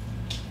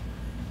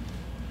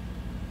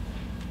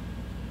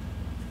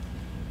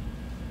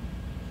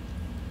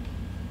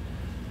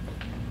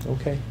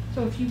 Okay.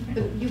 So if you've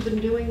been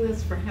doing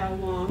this for how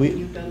long? We- And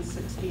you've done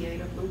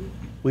 68 of them?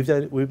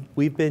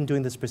 We've been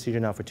doing this procedure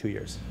now for 2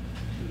 years.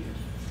 2 years.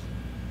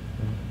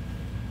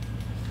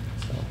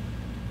 So.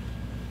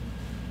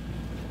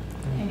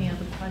 Any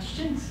other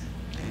questions?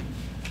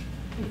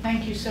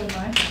 Thank you so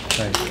much.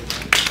 Right.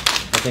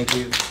 Thank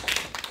you.